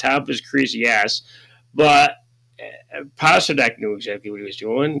at the top of his crease, yes, but Pasternak knew exactly what he was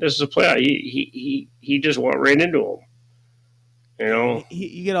doing. This is a playoff. He just went right into him.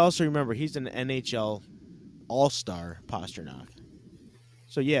 You got to also remember he's an NHL All-Star, Pasternak.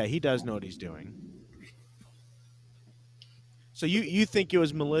 So yeah, he does know what he's doing. So you think it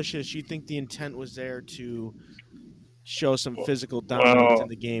was malicious? You think the intent was there to show some physical dominance in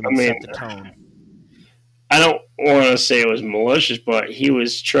the game and set the tone? I don't want to say it was malicious, but he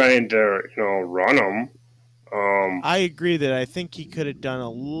was trying to run him. I agree that I think he could have done a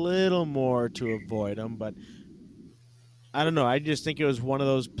little more to avoid him, but I don't know. I just think it was one of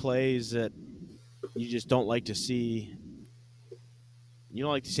those plays that you just don't like to see. You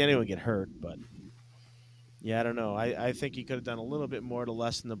don't like to see anyone get hurt, but yeah, I don't know. I think he could have done a little bit more to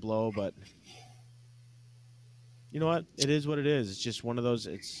lessen the blow, but you know what? It is what it is. It's just one of those.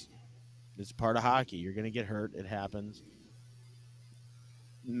 It's part of hockey. You're going to get hurt. It happens.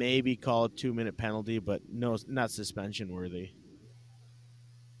 Maybe call it 2-minute penalty, but no, not suspension worthy.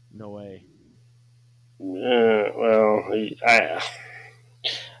 No way. Well,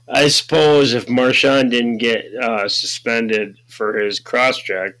 I suppose if Marchand didn't get suspended for his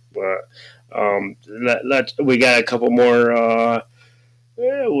cross-check, but we got a couple more.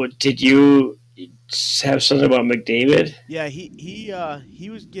 Did you have something about McDavid? Yeah, he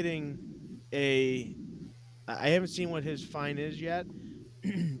was getting a. I haven't seen what his fine is yet,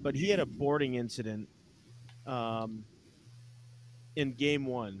 but he had a boarding incident in Game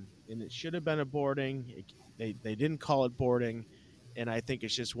 1, and it should have been a boarding. They didn't call it boarding, and I think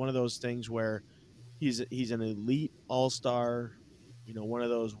it's just one of those things where he's an elite all-star, one of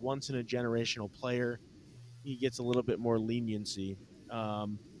those once-in-a-generational player. He gets a little bit more leniency. But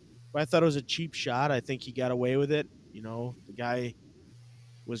I thought it was a cheap shot. I think he got away with it. The guy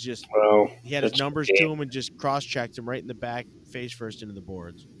was just he had his numbers to him and just cross-checked him right in the back, face first into the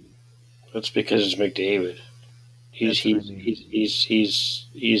boards. That's because it's McDavid. He's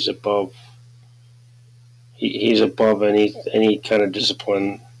above. He's above any kind of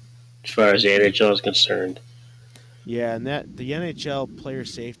discipline as far as the NHL is concerned. Yeah, and the NHL player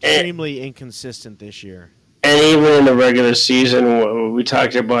safety extremely inconsistent this year. And even in the regular season, we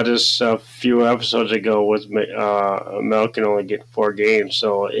talked about this a few episodes ago. With Mel can only get 4 games,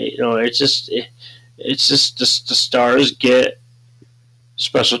 so it's just the Stars get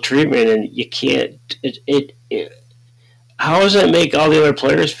special treatment, and you can't. How does that make all the other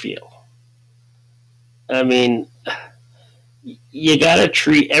players feel? I mean, you got to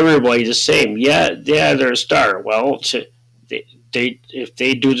treat everybody the same. Yeah, they're a star. Well, if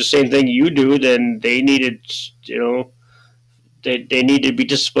they do the same thing you do, then they need to, they need to be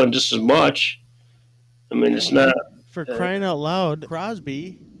disciplined just as much. I mean, it's not. For crying out loud,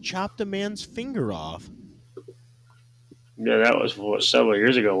 Crosby chopped a man's finger off. Yeah, that was several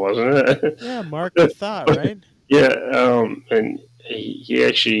years ago, wasn't it? Yeah, mark the thought, right? Yeah, and he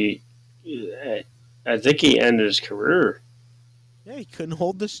actually, I think he ended his career. Yeah, he couldn't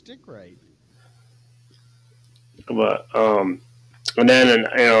hold the stick right. But and then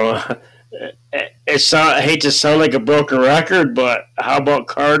I hate to sound like a broken record, but how about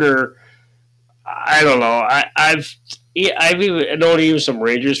Carter? I don't know. I've even known even some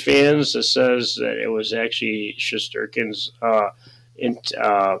Rangers fans that says that it was actually Shesterkin's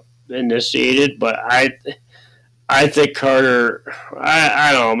initiated, but I think Carter.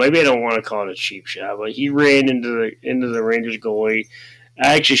 I don't know. Maybe I don't want to call it a cheap shot, but he ran into the Rangers goalie.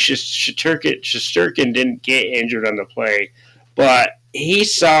 Actually, Shesterkin didn't get injured on the play, but he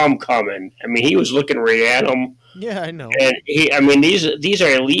saw him coming. I mean, he was looking right at him. Yeah, I know. And these are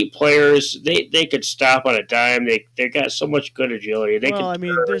elite players. They could stop on a dime. They got so much good agility. They can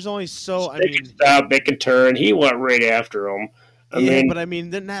turn. There's only so. They can stop. They can turn. He went right after him.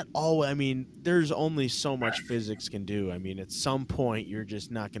 They're not all. There's only so much physics can do. At some point, you're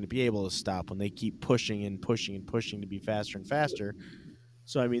just not going to be able to stop when they keep pushing and pushing and pushing to be faster and faster.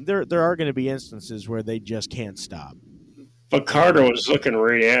 So there are going to be instances where they just can't stop. But Carter was looking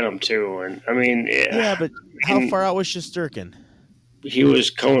right at him too, and but how far out was Shesterkin? He was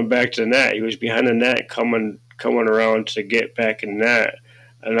coming back to the net. He was behind the net, coming around to get back in net.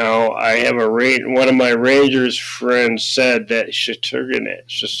 And now I have one of my Rangers friends said that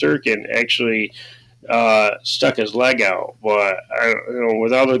Shesterkin actually stuck his leg out, but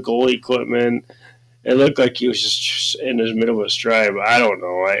with all the goalie equipment, it looked like he was just in his middle of a stride. But I don't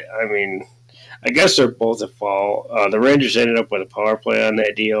know. I guess they're both at fault. The Rangers ended up with a power play on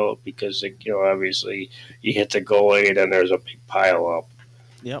that deal because, obviously you hit the goalie and then there's a big pile up.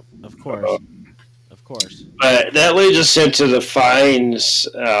 Yep, of course. But that leads us into the fines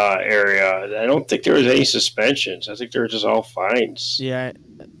area. I don't think there was any suspensions. I think they were just all fines. Yeah,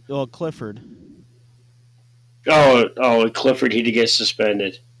 well, Clifford. Oh, Clifford, he did get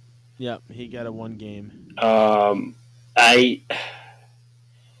suspended. Yep, he got a 1 game.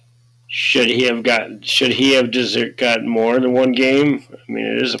 Should he have gotten more than 1 game?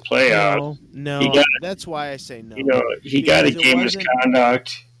 It is a playoff. No, that's why I say no. He got a game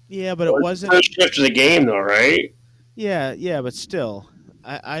misconduct. Yeah, but it wasn't first shift of the game, though, right? Yeah, but still,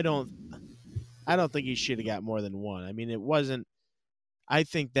 I don't think he should have got more than 1. It wasn't. I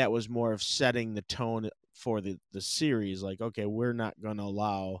think that was more of setting the tone for the series. Like, okay, we're not going to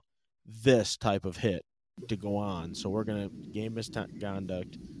allow this type of hit to go on, so we're going to game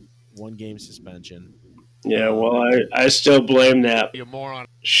misconduct, 1 game suspension. Yeah, well, I still blame that You moron.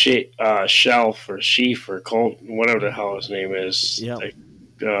 Shelf or Sheaf or Colt, whatever the hell his name is. Yeah.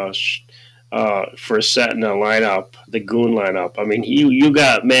 For setting the lineup, the goon lineup. You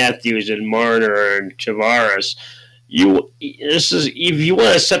got Matthews and Marner and Tavares. If you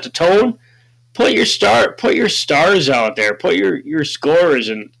want to set the tone, put your stars out there, put your scorers,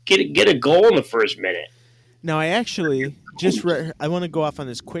 and get a goal in the first minute. Now, I actually I want to go off on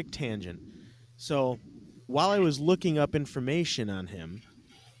this quick tangent. So, while I was looking up information on him,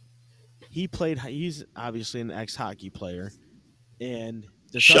 he's obviously an ex-hockey player, and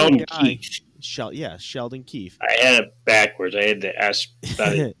Sheldon Keefe. Sheldon Keefe. I had it backwards. I had the S.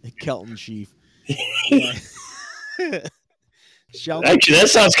 Kelton Sheaf. Actually, that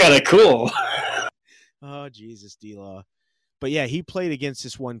sounds kind of cool. Oh, Jesus, D-Law. But yeah, he played against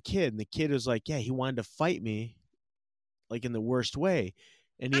this one kid, and the kid was like, yeah, he wanted to fight me, like in the worst way.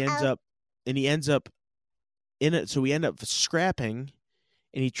 And he ends up in it. So we end up scrapping,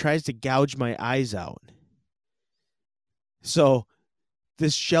 and he tries to gouge my eyes out. So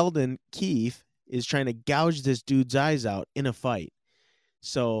this Sheldon Keefe is trying to gouge this dude's eyes out in a fight.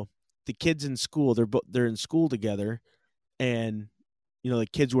 So the kid's in school. They're in school together, and the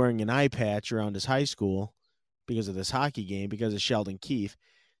kid's wearing an eye patch around his high school because of this hockey game, because of Sheldon Keefe.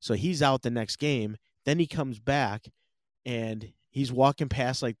 So he's out the next game. Then he comes back, and he's walking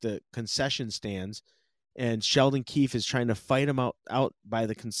past like the concession stands, and Sheldon Keefe is trying to fight him out by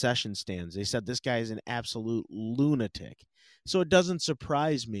the concession stands. They said this guy is an absolute lunatic. So it doesn't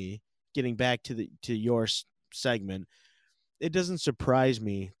surprise me, getting back to your segment, it doesn't surprise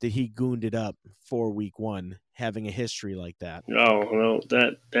me that he gooned it up for week 1, having a history like that. No,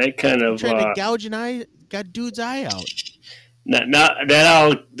 that kind of trying to gouge an eye, got dude's eye out.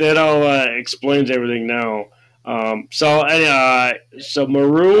 That all explains everything now. So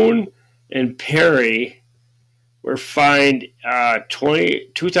Maroon and Perry were fined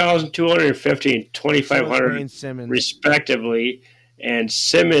 2,250 and So was 2,500 Wayne Simmons. respectively, and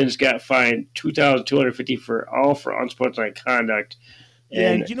Simmons got fined 2,250 for unsportsmanlike conduct.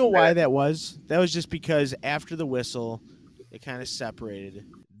 Yeah, and you know why that was? That was just because after the whistle, it kind of separated.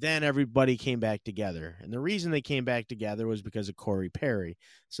 Then everybody came back together. And the reason they came back together was because of Corey Perry.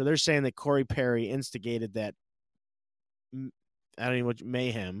 So they're saying that Corey Perry instigated that, I don't know what,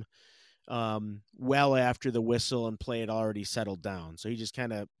 mayhem, well after the whistle and play had already settled down. So he just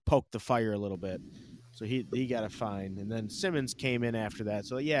kind of poked the fire a little bit. So he got a fine. And then Simmons came in after that.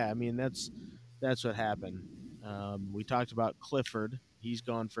 So, yeah, I mean, that's what happened. We talked about Clifford. He's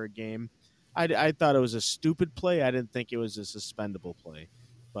gone for a game. I thought it was a stupid play. I didn't think it was a suspendable play.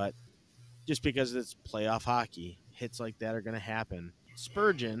 But just because it's playoff hockey, hits like that are going to happen.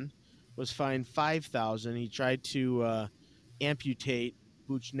 Spurgeon was fined $5,000. He tried to amputate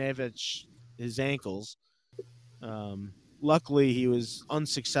Buchnevich his ankles. Luckily, he was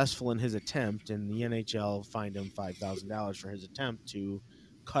unsuccessful in his attempt, and the NHL fined him $5,000 for his attempt to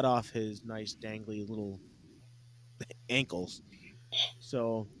cut off his nice dangly little ankles.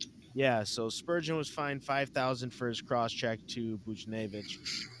 So, yeah, so Spurgeon was fined $5,000 for his cross check to Buchnevich.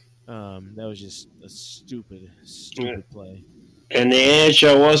 That was just a stupid play. And the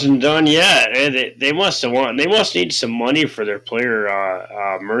NHL wasn't done yet. They must need some money for their player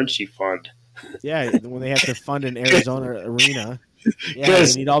emergency fund. Yeah, when they have to fund an Arizona arena, yeah,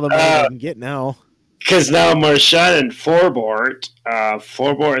 they need all the money they can get now. Because now Marchand and Forbort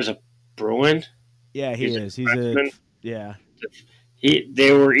is a Bruin. Yeah, he is. He's yeah.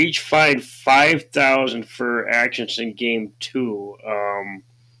 They were each fined $5,000 for actions in Game 2.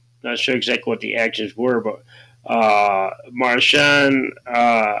 Not sure exactly what the actions were, but Marchand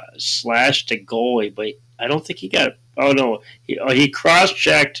slashed the goalie, but I don't think he got. Oh no, he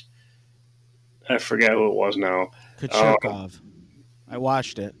cross-checked. I forget who it was now. Kacherkov. I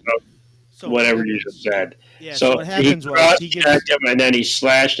watched it. So whatever you just said. Yeah. So what happens was he cross-checked him and then he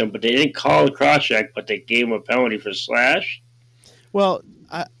slashed him, but they didn't call the cross-check, but they gave him a penalty for slash. Well,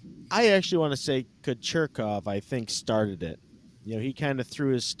 I actually want to say Kacherkov, I think, started it. You know, he kind of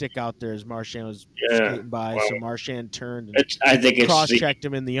threw his stick out there as Marchand was skating by, so Marchand turned and cross-checked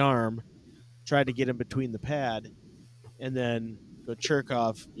him in the arm, tried to get him between the pad, and then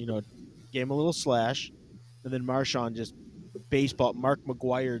Kacherkov, gave him a little slash, and then Marchand just Mark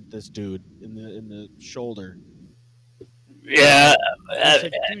McGuire'd this dude in the shoulder. Yeah. It's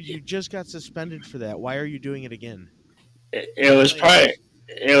like, dude, you just got suspended for that. Why are you doing it again? It was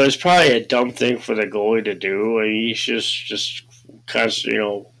probably a dumb thing for the goalie to do. I mean, he's just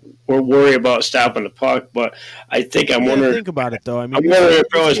constantly, we're worried about stopping the puck. But I think I'm wondering. Think about it though. I mean, I'm wondering if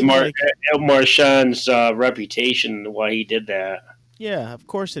it was Marchand's reputation why he did that. Yeah, of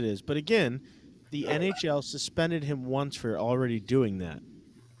course it is. But again, the NHL suspended him once for already doing that.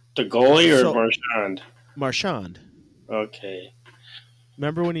 The goalie or Marchand? Marchand. Okay.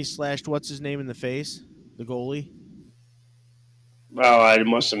 Remember when he slashed what's his name in the face? The goalie. Oh, I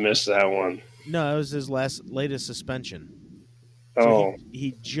must have missed that one. No, it was his latest suspension. So oh,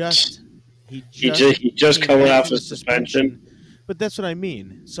 he just coming off the suspension. But that's what I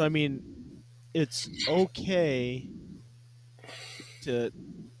mean. So I mean, it's okay to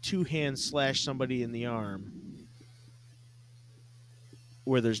two-hand slash somebody in the arm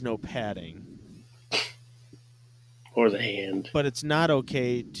where there's no padding. Or the hand. But it's not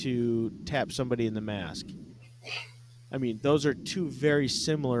okay to tap somebody in the mask. I mean, those are two very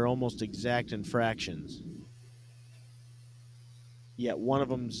similar, almost exact infractions. Yet one of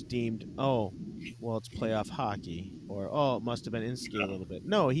them's deemed, it's playoff hockey. Or, it must have been instigated a little bit.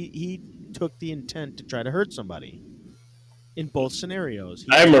 No, he took the intent to try to hurt somebody. In both scenarios.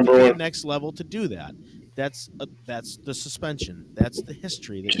 I remember when the next level to do that. That's the suspension. That's the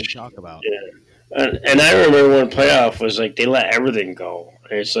history that we talk about. Yeah. And I remember when playoff was like they let everything go.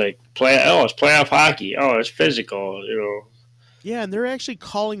 And it's like it's playoff hockey. Oh, it's physical. Yeah, and they're actually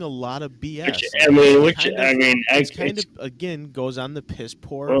calling a lot of BS. It kind of again goes on the piss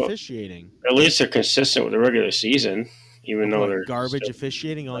poor officiating. At least they're consistent with the regular season, even though they're garbage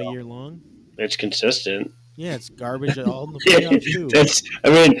officiating all year long. It's consistent. Yeah, it's garbage all in the playoffs too.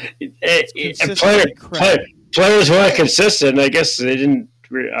 Players want consistent. I guess they didn't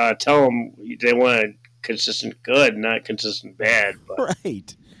tell them they wanted consistent good, not consistent bad. But.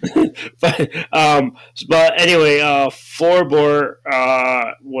 Right. but anyway, Forbort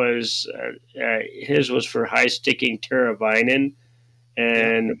was his was for high sticking Teravainen,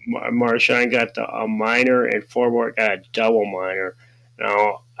 and Marchand got a minor, and Forbort got a double minor.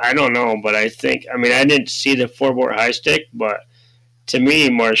 Now I don't know, but I didn't see the Forbort high stick, but to me,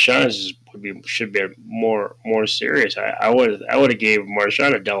 Marchand's should be more serious. I would have gave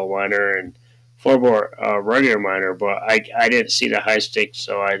Marshawn a double minor and 4 more regular minor, but I didn't see the high stakes,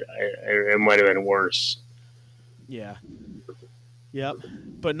 so it might have been worse. Yeah. Yep.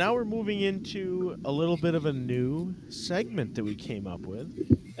 But now we're moving into a little bit of a new segment that we came up with.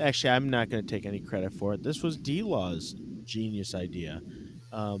 Actually, I'm not going to take any credit for it. This was D-Law's genius idea.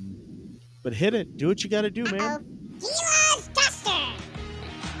 But hit it. Do what you got to do, man. D-Law's Duster.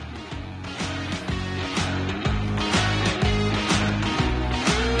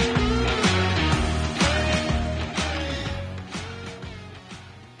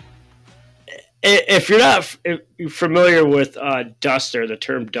 If you're not familiar with duster, the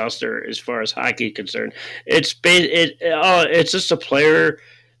term duster, as far as hockey is concerned, it's just a player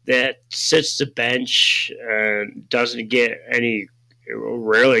that sits the bench and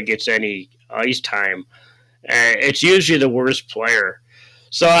rarely gets any ice time. It's usually the worst player.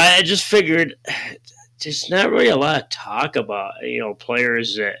 So I just figured there's not really a lot of talk about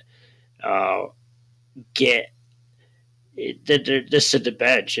players that get that just sit the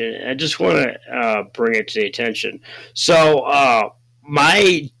bench, and I just want to bring it to the attention. So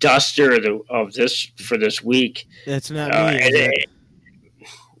my duster for this week. That's not me.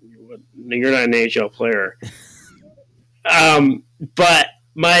 You're not an NHL player, but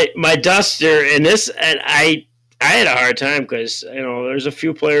my duster and I had a hard time because there's a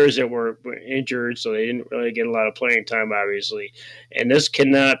few players that were injured, so they didn't really get a lot of playing time, obviously, and this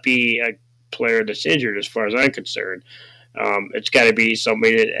cannot be a player that's injured as far as I'm concerned. It's got to be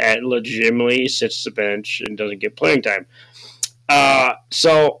somebody that legitimately sits the bench and doesn't get playing time.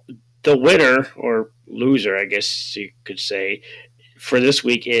 So the winner, or loser, I guess you could say, for this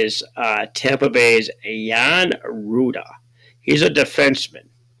week is Tampa Bay's Jan Ruda. He's a defenseman.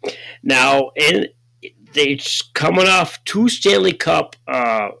 Now, they're coming off 2 Stanley Cup,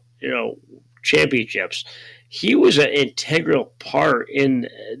 championships. He was an integral part in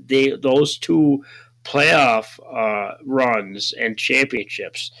those 2 playoff runs and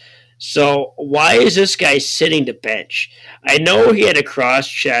championships. So why is this guy sitting the bench? I know he had a cross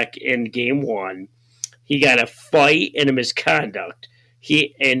check in game 1. He got a fight and a misconduct.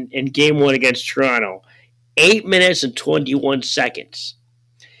 He in game 1 against Toronto, 8 minutes and 21 seconds.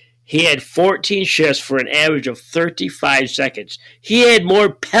 He had 14 shifts for an average of 35 seconds. He had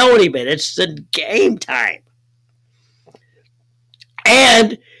more penalty minutes than game time.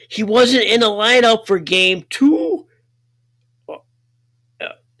 And he wasn't in the lineup for game 2.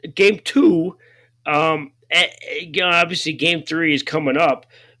 Obviously, game 3 is coming up,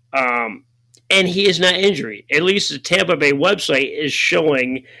 and he is not injured. At least the Tampa Bay website is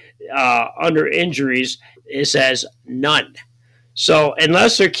showing under injuries, it says none. So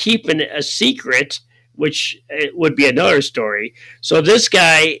unless they're keeping a secret, which it would be another story. So this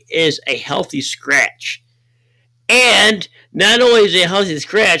guy is a healthy scratch. And not only is he a healthy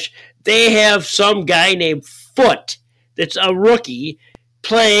scratch, they have some guy named Foot that's a rookie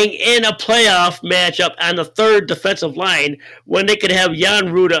playing in a playoff matchup on the 3rd defensive line when they could have Jan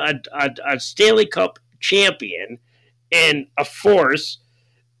Ruda, a Stanley Cup champion, and a force,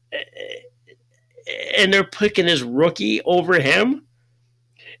 and they're picking this rookie over him.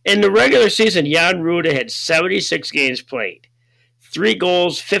 In the regular season, Jan Ruda had 76 games played, 3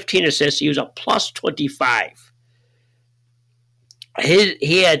 goals, 15 assists. He was a plus 25.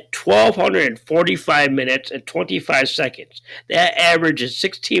 He had 1,245 minutes and 25 seconds. That average is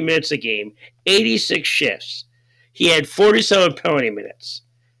 16 minutes a game, 86 shifts. He had 47 penalty minutes.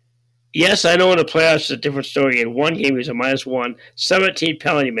 Yes, I know in the playoffs it's a different story. In one game, he was a -1, 17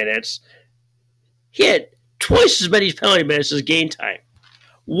 penalty minutes. He had twice as many penalty minutes as game time.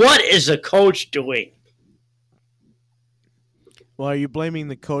 What is the coach doing? Well, are you blaming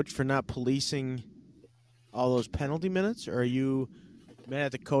the coach for not policing all those penalty minutes, or are you mad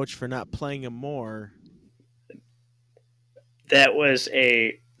at the coach for not playing him more? That was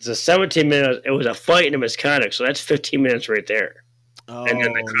a 17 minutes. It was a fight and a misconduct, so that's 15 minutes right there. Oh, and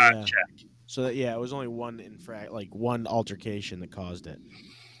then the cross check. So that, it was only one altercation that caused it.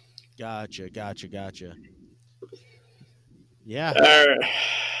 Gotcha. Yeah.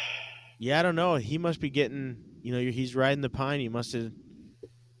 Yeah, I don't know. He must be getting, he's riding the pine. He must have.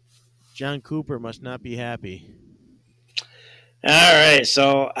 John Cooper must not be happy. All right.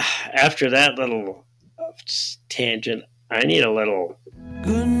 So after that little tangent, I need a little.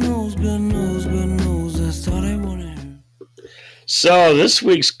 Good news. That's all I want to hear. So this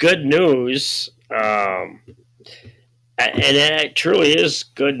week's good news, and it truly is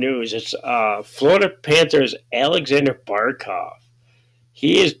good news. It's Florida Panthers' Alexander Barkov.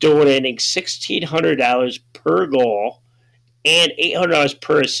 He is donating $1,600 per goal and $800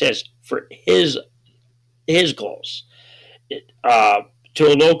 per assist for his goals to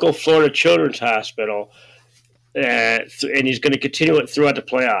a local Florida Children's Hospital, and he's going to continue it throughout the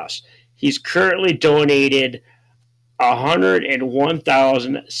playoffs. He's currently donated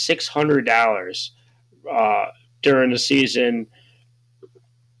 $101,600 during the season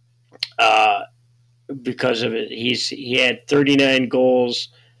because of it. He had 39 goals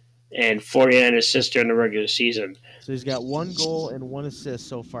and 49 assists during the regular season. So he's got 1 goal and 1 assist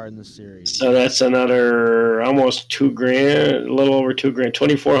so far in the series. So that's another almost $2,000, a little over $2,000,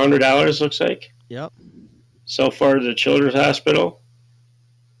 $2,400 looks like. Yep. So far to the Children's Hospital.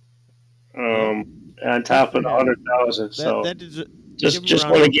 On top of the 100,000. So just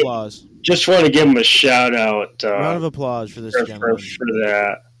want to give him a shout out. Round of applause for this gentleman. For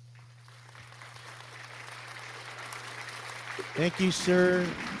that. Thank you, sir.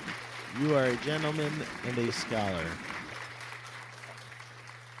 You are a gentleman and a scholar.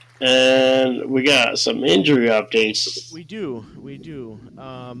 And we got some injury updates. We do.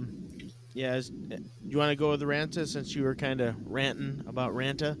 Yeah, you want to go with the Ranta since you were kind of ranting about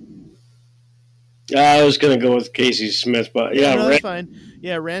Ranta? I was going to go with Casey Smith, but yeah. No, that's fine.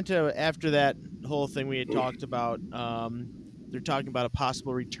 Yeah, Ranta, after that whole thing we had talked about, they're talking about a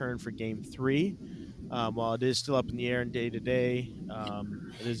possible return for Game 3. While it is still up in the air and day to day,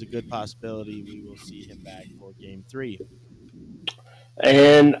 it is a good possibility we will see him back for Game 3.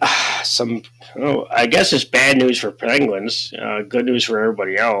 And I guess it's bad news for Penguins. Good news for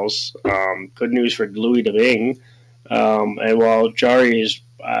everybody else. Good news for Louis Domingue. And while Jari is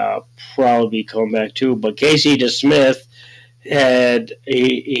probably coming back too, but Casey DeSmith had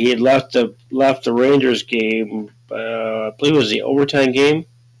left the Rangers game. I believe it was the overtime game.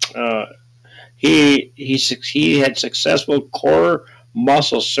 He had successful core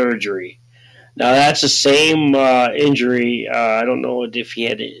muscle surgery. Now that's the same injury. I don't know if he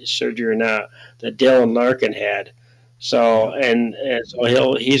had surgery or not that Dylan Larkin had. So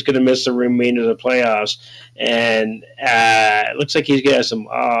so he's going to miss the remainder of the playoffs, and it looks like he's got some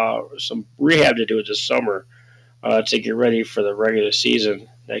rehab to do this summer to get ready for the regular season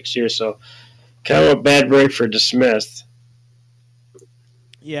next year. So kind of a bad break for DeSmith.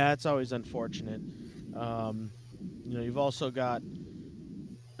 Yeah, it's always unfortunate. You've also got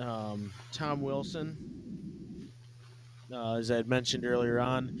Tom Wilson, as I had mentioned earlier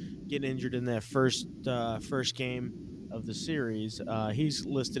on, getting injured in that first game of the series. He's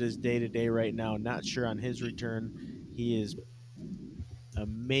listed as day-to-day right now. Not sure on his return. He is a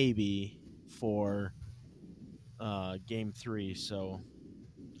maybe for Game 3, so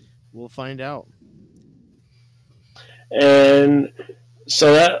we'll find out. And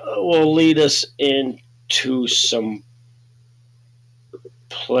so that will lead us into some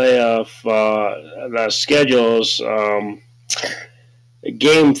playoff schedules.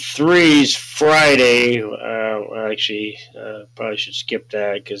 Game 3's Friday. Actually, probably should skip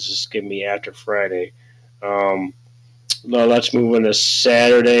that because it's going to be after Friday. No, let's move on to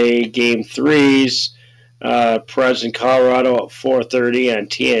Saturday. Game 3's Preds in Colorado at 4:30 on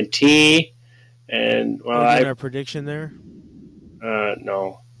TNT. And our prediction there.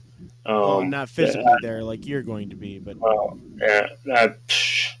 No. Not physically there like you're going to be, but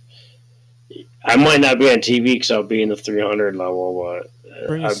I might not be on TV because I'll be in the 300 level, but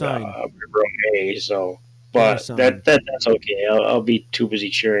bring a sign. I'll be okay, so, but that's okay. I'll be too busy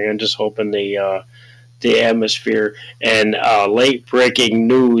cheering. I'm just hoping the atmosphere and late breaking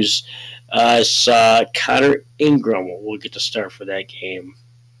news. Connor Ingram will get the start for that game.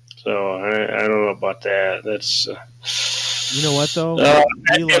 So I don't know about that. That's. You know what though? Eli,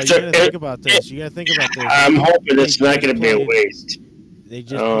 you gotta think about this. I'm hoping it's not going to be a waste. They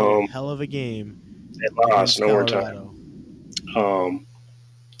just played a hell of a game. They lost no overtime.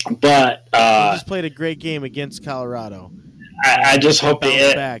 But they just played a great game against Colorado. I just hope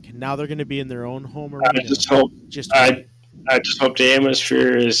they back. Now they're going to be in their own home arena. I just hope the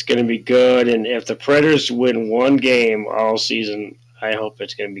atmosphere is going to be good, and if the Predators win one game all season, I hope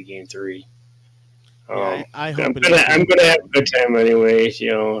it's going to be Game 3. I hope I'm going to have a good time anyways.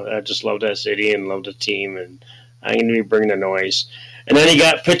 I just love that city and love the team, and I'm going to be bringing the noise. And then you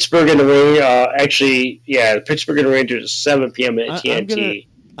got Pittsburgh and the Rangers. The Pittsburgh and the Rangers at 7 p.m. at TNT.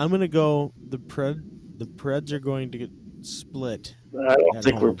 I'm going to go the Preds are going to get split. I don't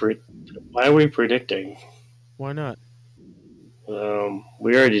think why are we predicting? Why not?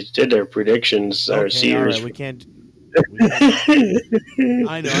 We already did their predictions. Okay, our series. Right, we can't.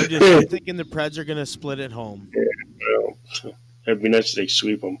 I know. I'm thinking the Preds are going to split at home. Yeah, it'd be nice if they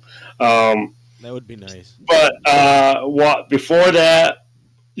sweep them. That would be nice. But before that,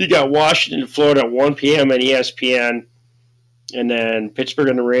 you got Washington, Florida at 1 p.m. on ESPN. And then Pittsburgh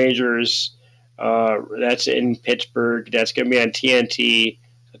and the Rangers, that's in Pittsburgh. That's going to be on TNT.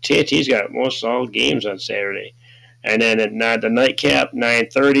 TNT's got most all games on Saturday. And then at the nightcap,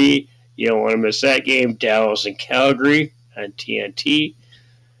 9:30. You don't want to miss that game. Dallas and Calgary on TNT.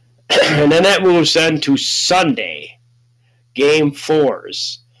 And then that moves on to Sunday, Game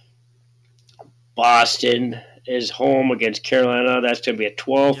 4s. Boston is home against Carolina. That's going to be a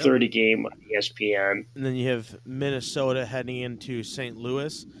 12:30 game on ESPN. And then you have Minnesota heading into St.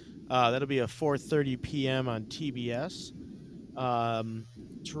 Louis. That'll be a 4:30 p.m. on TBS.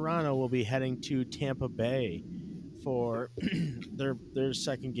 Toronto will be heading to Tampa Bay for their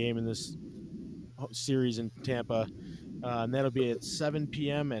second game in this series in Tampa. And that'll be at 7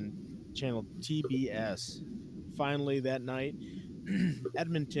 p.m. and channel TBS. Finally, that night,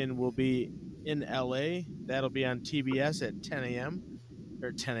 Edmonton will be in LA. That'll be on TBS at 10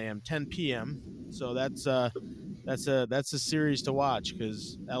 p.m. So that's a series to watch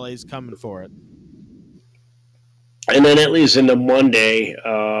because LA's coming for it. And then at least into Monday,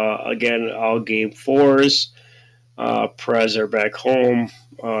 again, all Game 4s. Prez are back home.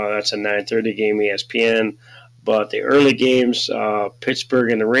 That's a 9:30 game ESPN. But the early games,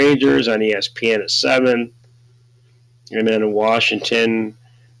 Pittsburgh and the Rangers on ESPN at 7. And then Washington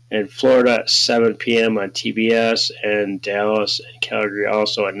and Florida at 7 p.m. on TBS. And Dallas and Calgary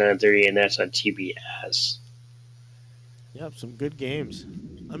also at 9:30, and that's on TBS. Yep, some good games.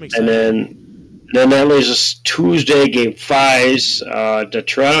 I'm excited. And then that leaves us Tuesday, Game 5s. The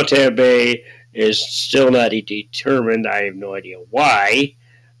Toronto-Tampa Bay is still not determined. I have no idea why.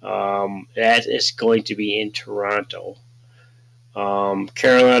 That is going to be in Toronto.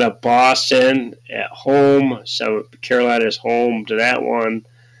 Carolina, Boston at home. So Carolina is home to that one.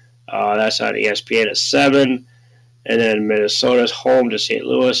 That's on ESPN at 7. And then Minnesota's home to St.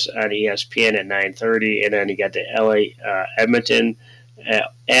 Louis on ESPN at 9:30. And then you got the LA Edmonton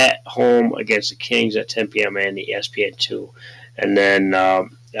at home against the Kings at 10 p.m. and the ESPN2. And then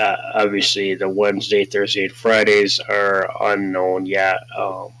obviously the Wednesday, Thursday, and Fridays are unknown yet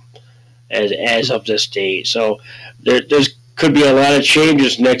as of this date. So there's could be a lot of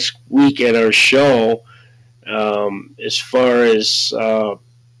changes next week in our show as far as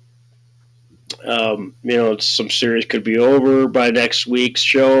some series could be over by next week's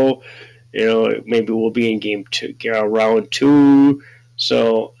show. Maybe we'll be in game 2, round 2.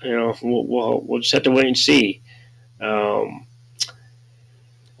 So we'll just have to wait and see.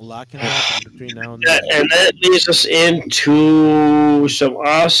 A lot can happen between now and then. And that leads us into some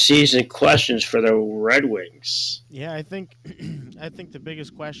off-season questions for the Red Wings. Yeah, I think the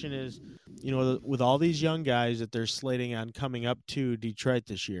biggest question is, with all these young guys that they're slating on coming up to Detroit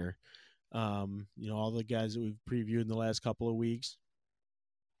this year, all the guys that we've previewed in the last couple of weeks,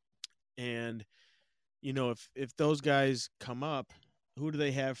 and if those guys come up, who do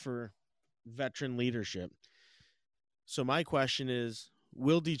they have for veteran leadership? So my question is,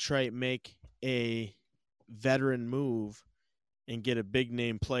 will Detroit make a veteran move and get a big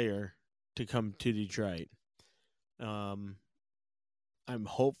name player to come to Detroit? I'm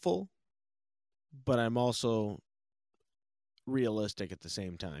hopeful, but I'm also realistic at the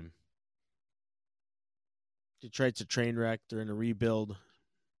same time. Detroit's a train wreck. They're in a rebuild.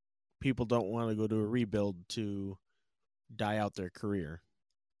 People don't want to go to a rebuild to die out their career.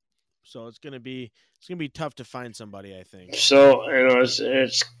 So it's gonna be tough to find somebody, I think. So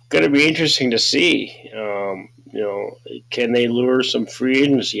it's gonna be interesting to see. Can they lure some free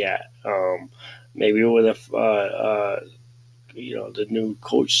agents yet? Maybe with the new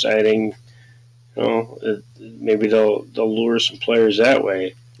coach signing, maybe they'll lure some players that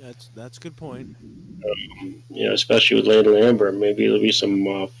way. That's a good point. Especially with Lane Lambert, maybe there'll be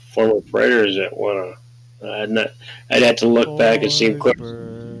some former Predators that want to. I'd have to look back and see quick.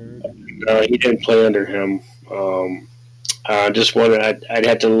 He didn't play under him. Just wondering, I'd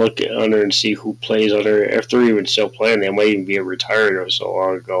have to look under and see who plays under. If they're even still playing, they might even be retired or so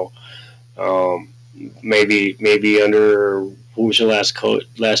long ago. Maybe under who was the last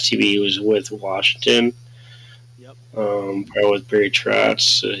team he was with? Washington. Yep. Probably with Barry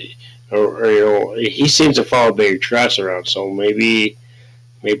Trotz, or he seems to follow Barry Trotz around. So maybe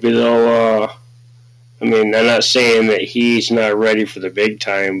they'll. I'm not saying that he's not ready for the big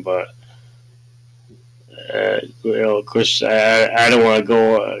time, but of course, I don't want to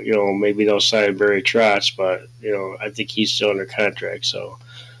go. Maybe they'll sign Barry Trotz, but I think he's still under contract. So,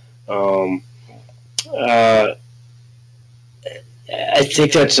 I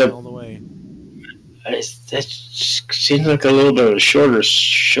think that's all the way. That seems like a little bit of a shorter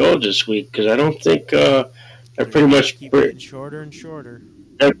show this week because I don't think they're pretty much keep getting shorter and shorter.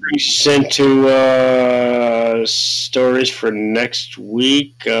 that brings us into stories for next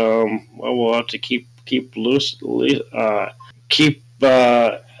week. Well, we'll have to keep keep on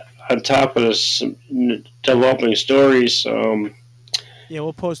top of this developing stories. Yeah,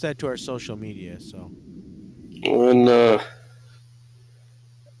 we'll post that to our social media. So. And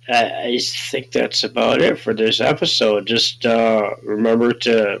I think that's about it for this episode. Just remember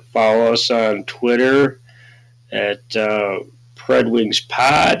to follow us on Twitter at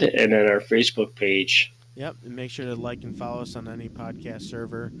PredWingsPod and at our Facebook page. Yep, and make sure to like and follow us on any podcast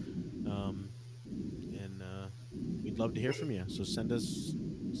server. And we'd love to hear from you. So send us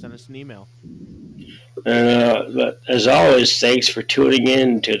an email. And but as always, thanks for tuning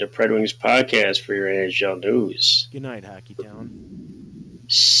in to the PredWings podcast for your NHL news. Good night, Hockey Town.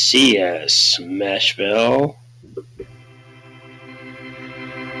 See ya, Smashville.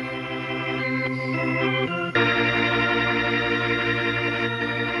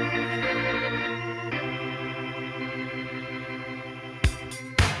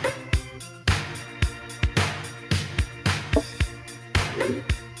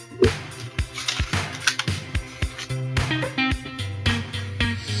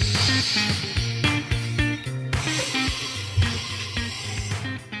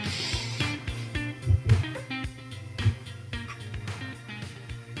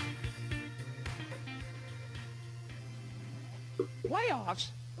 Playoffs?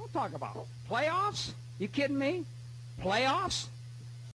 Don't talk about playoffs. You kidding me? Playoffs?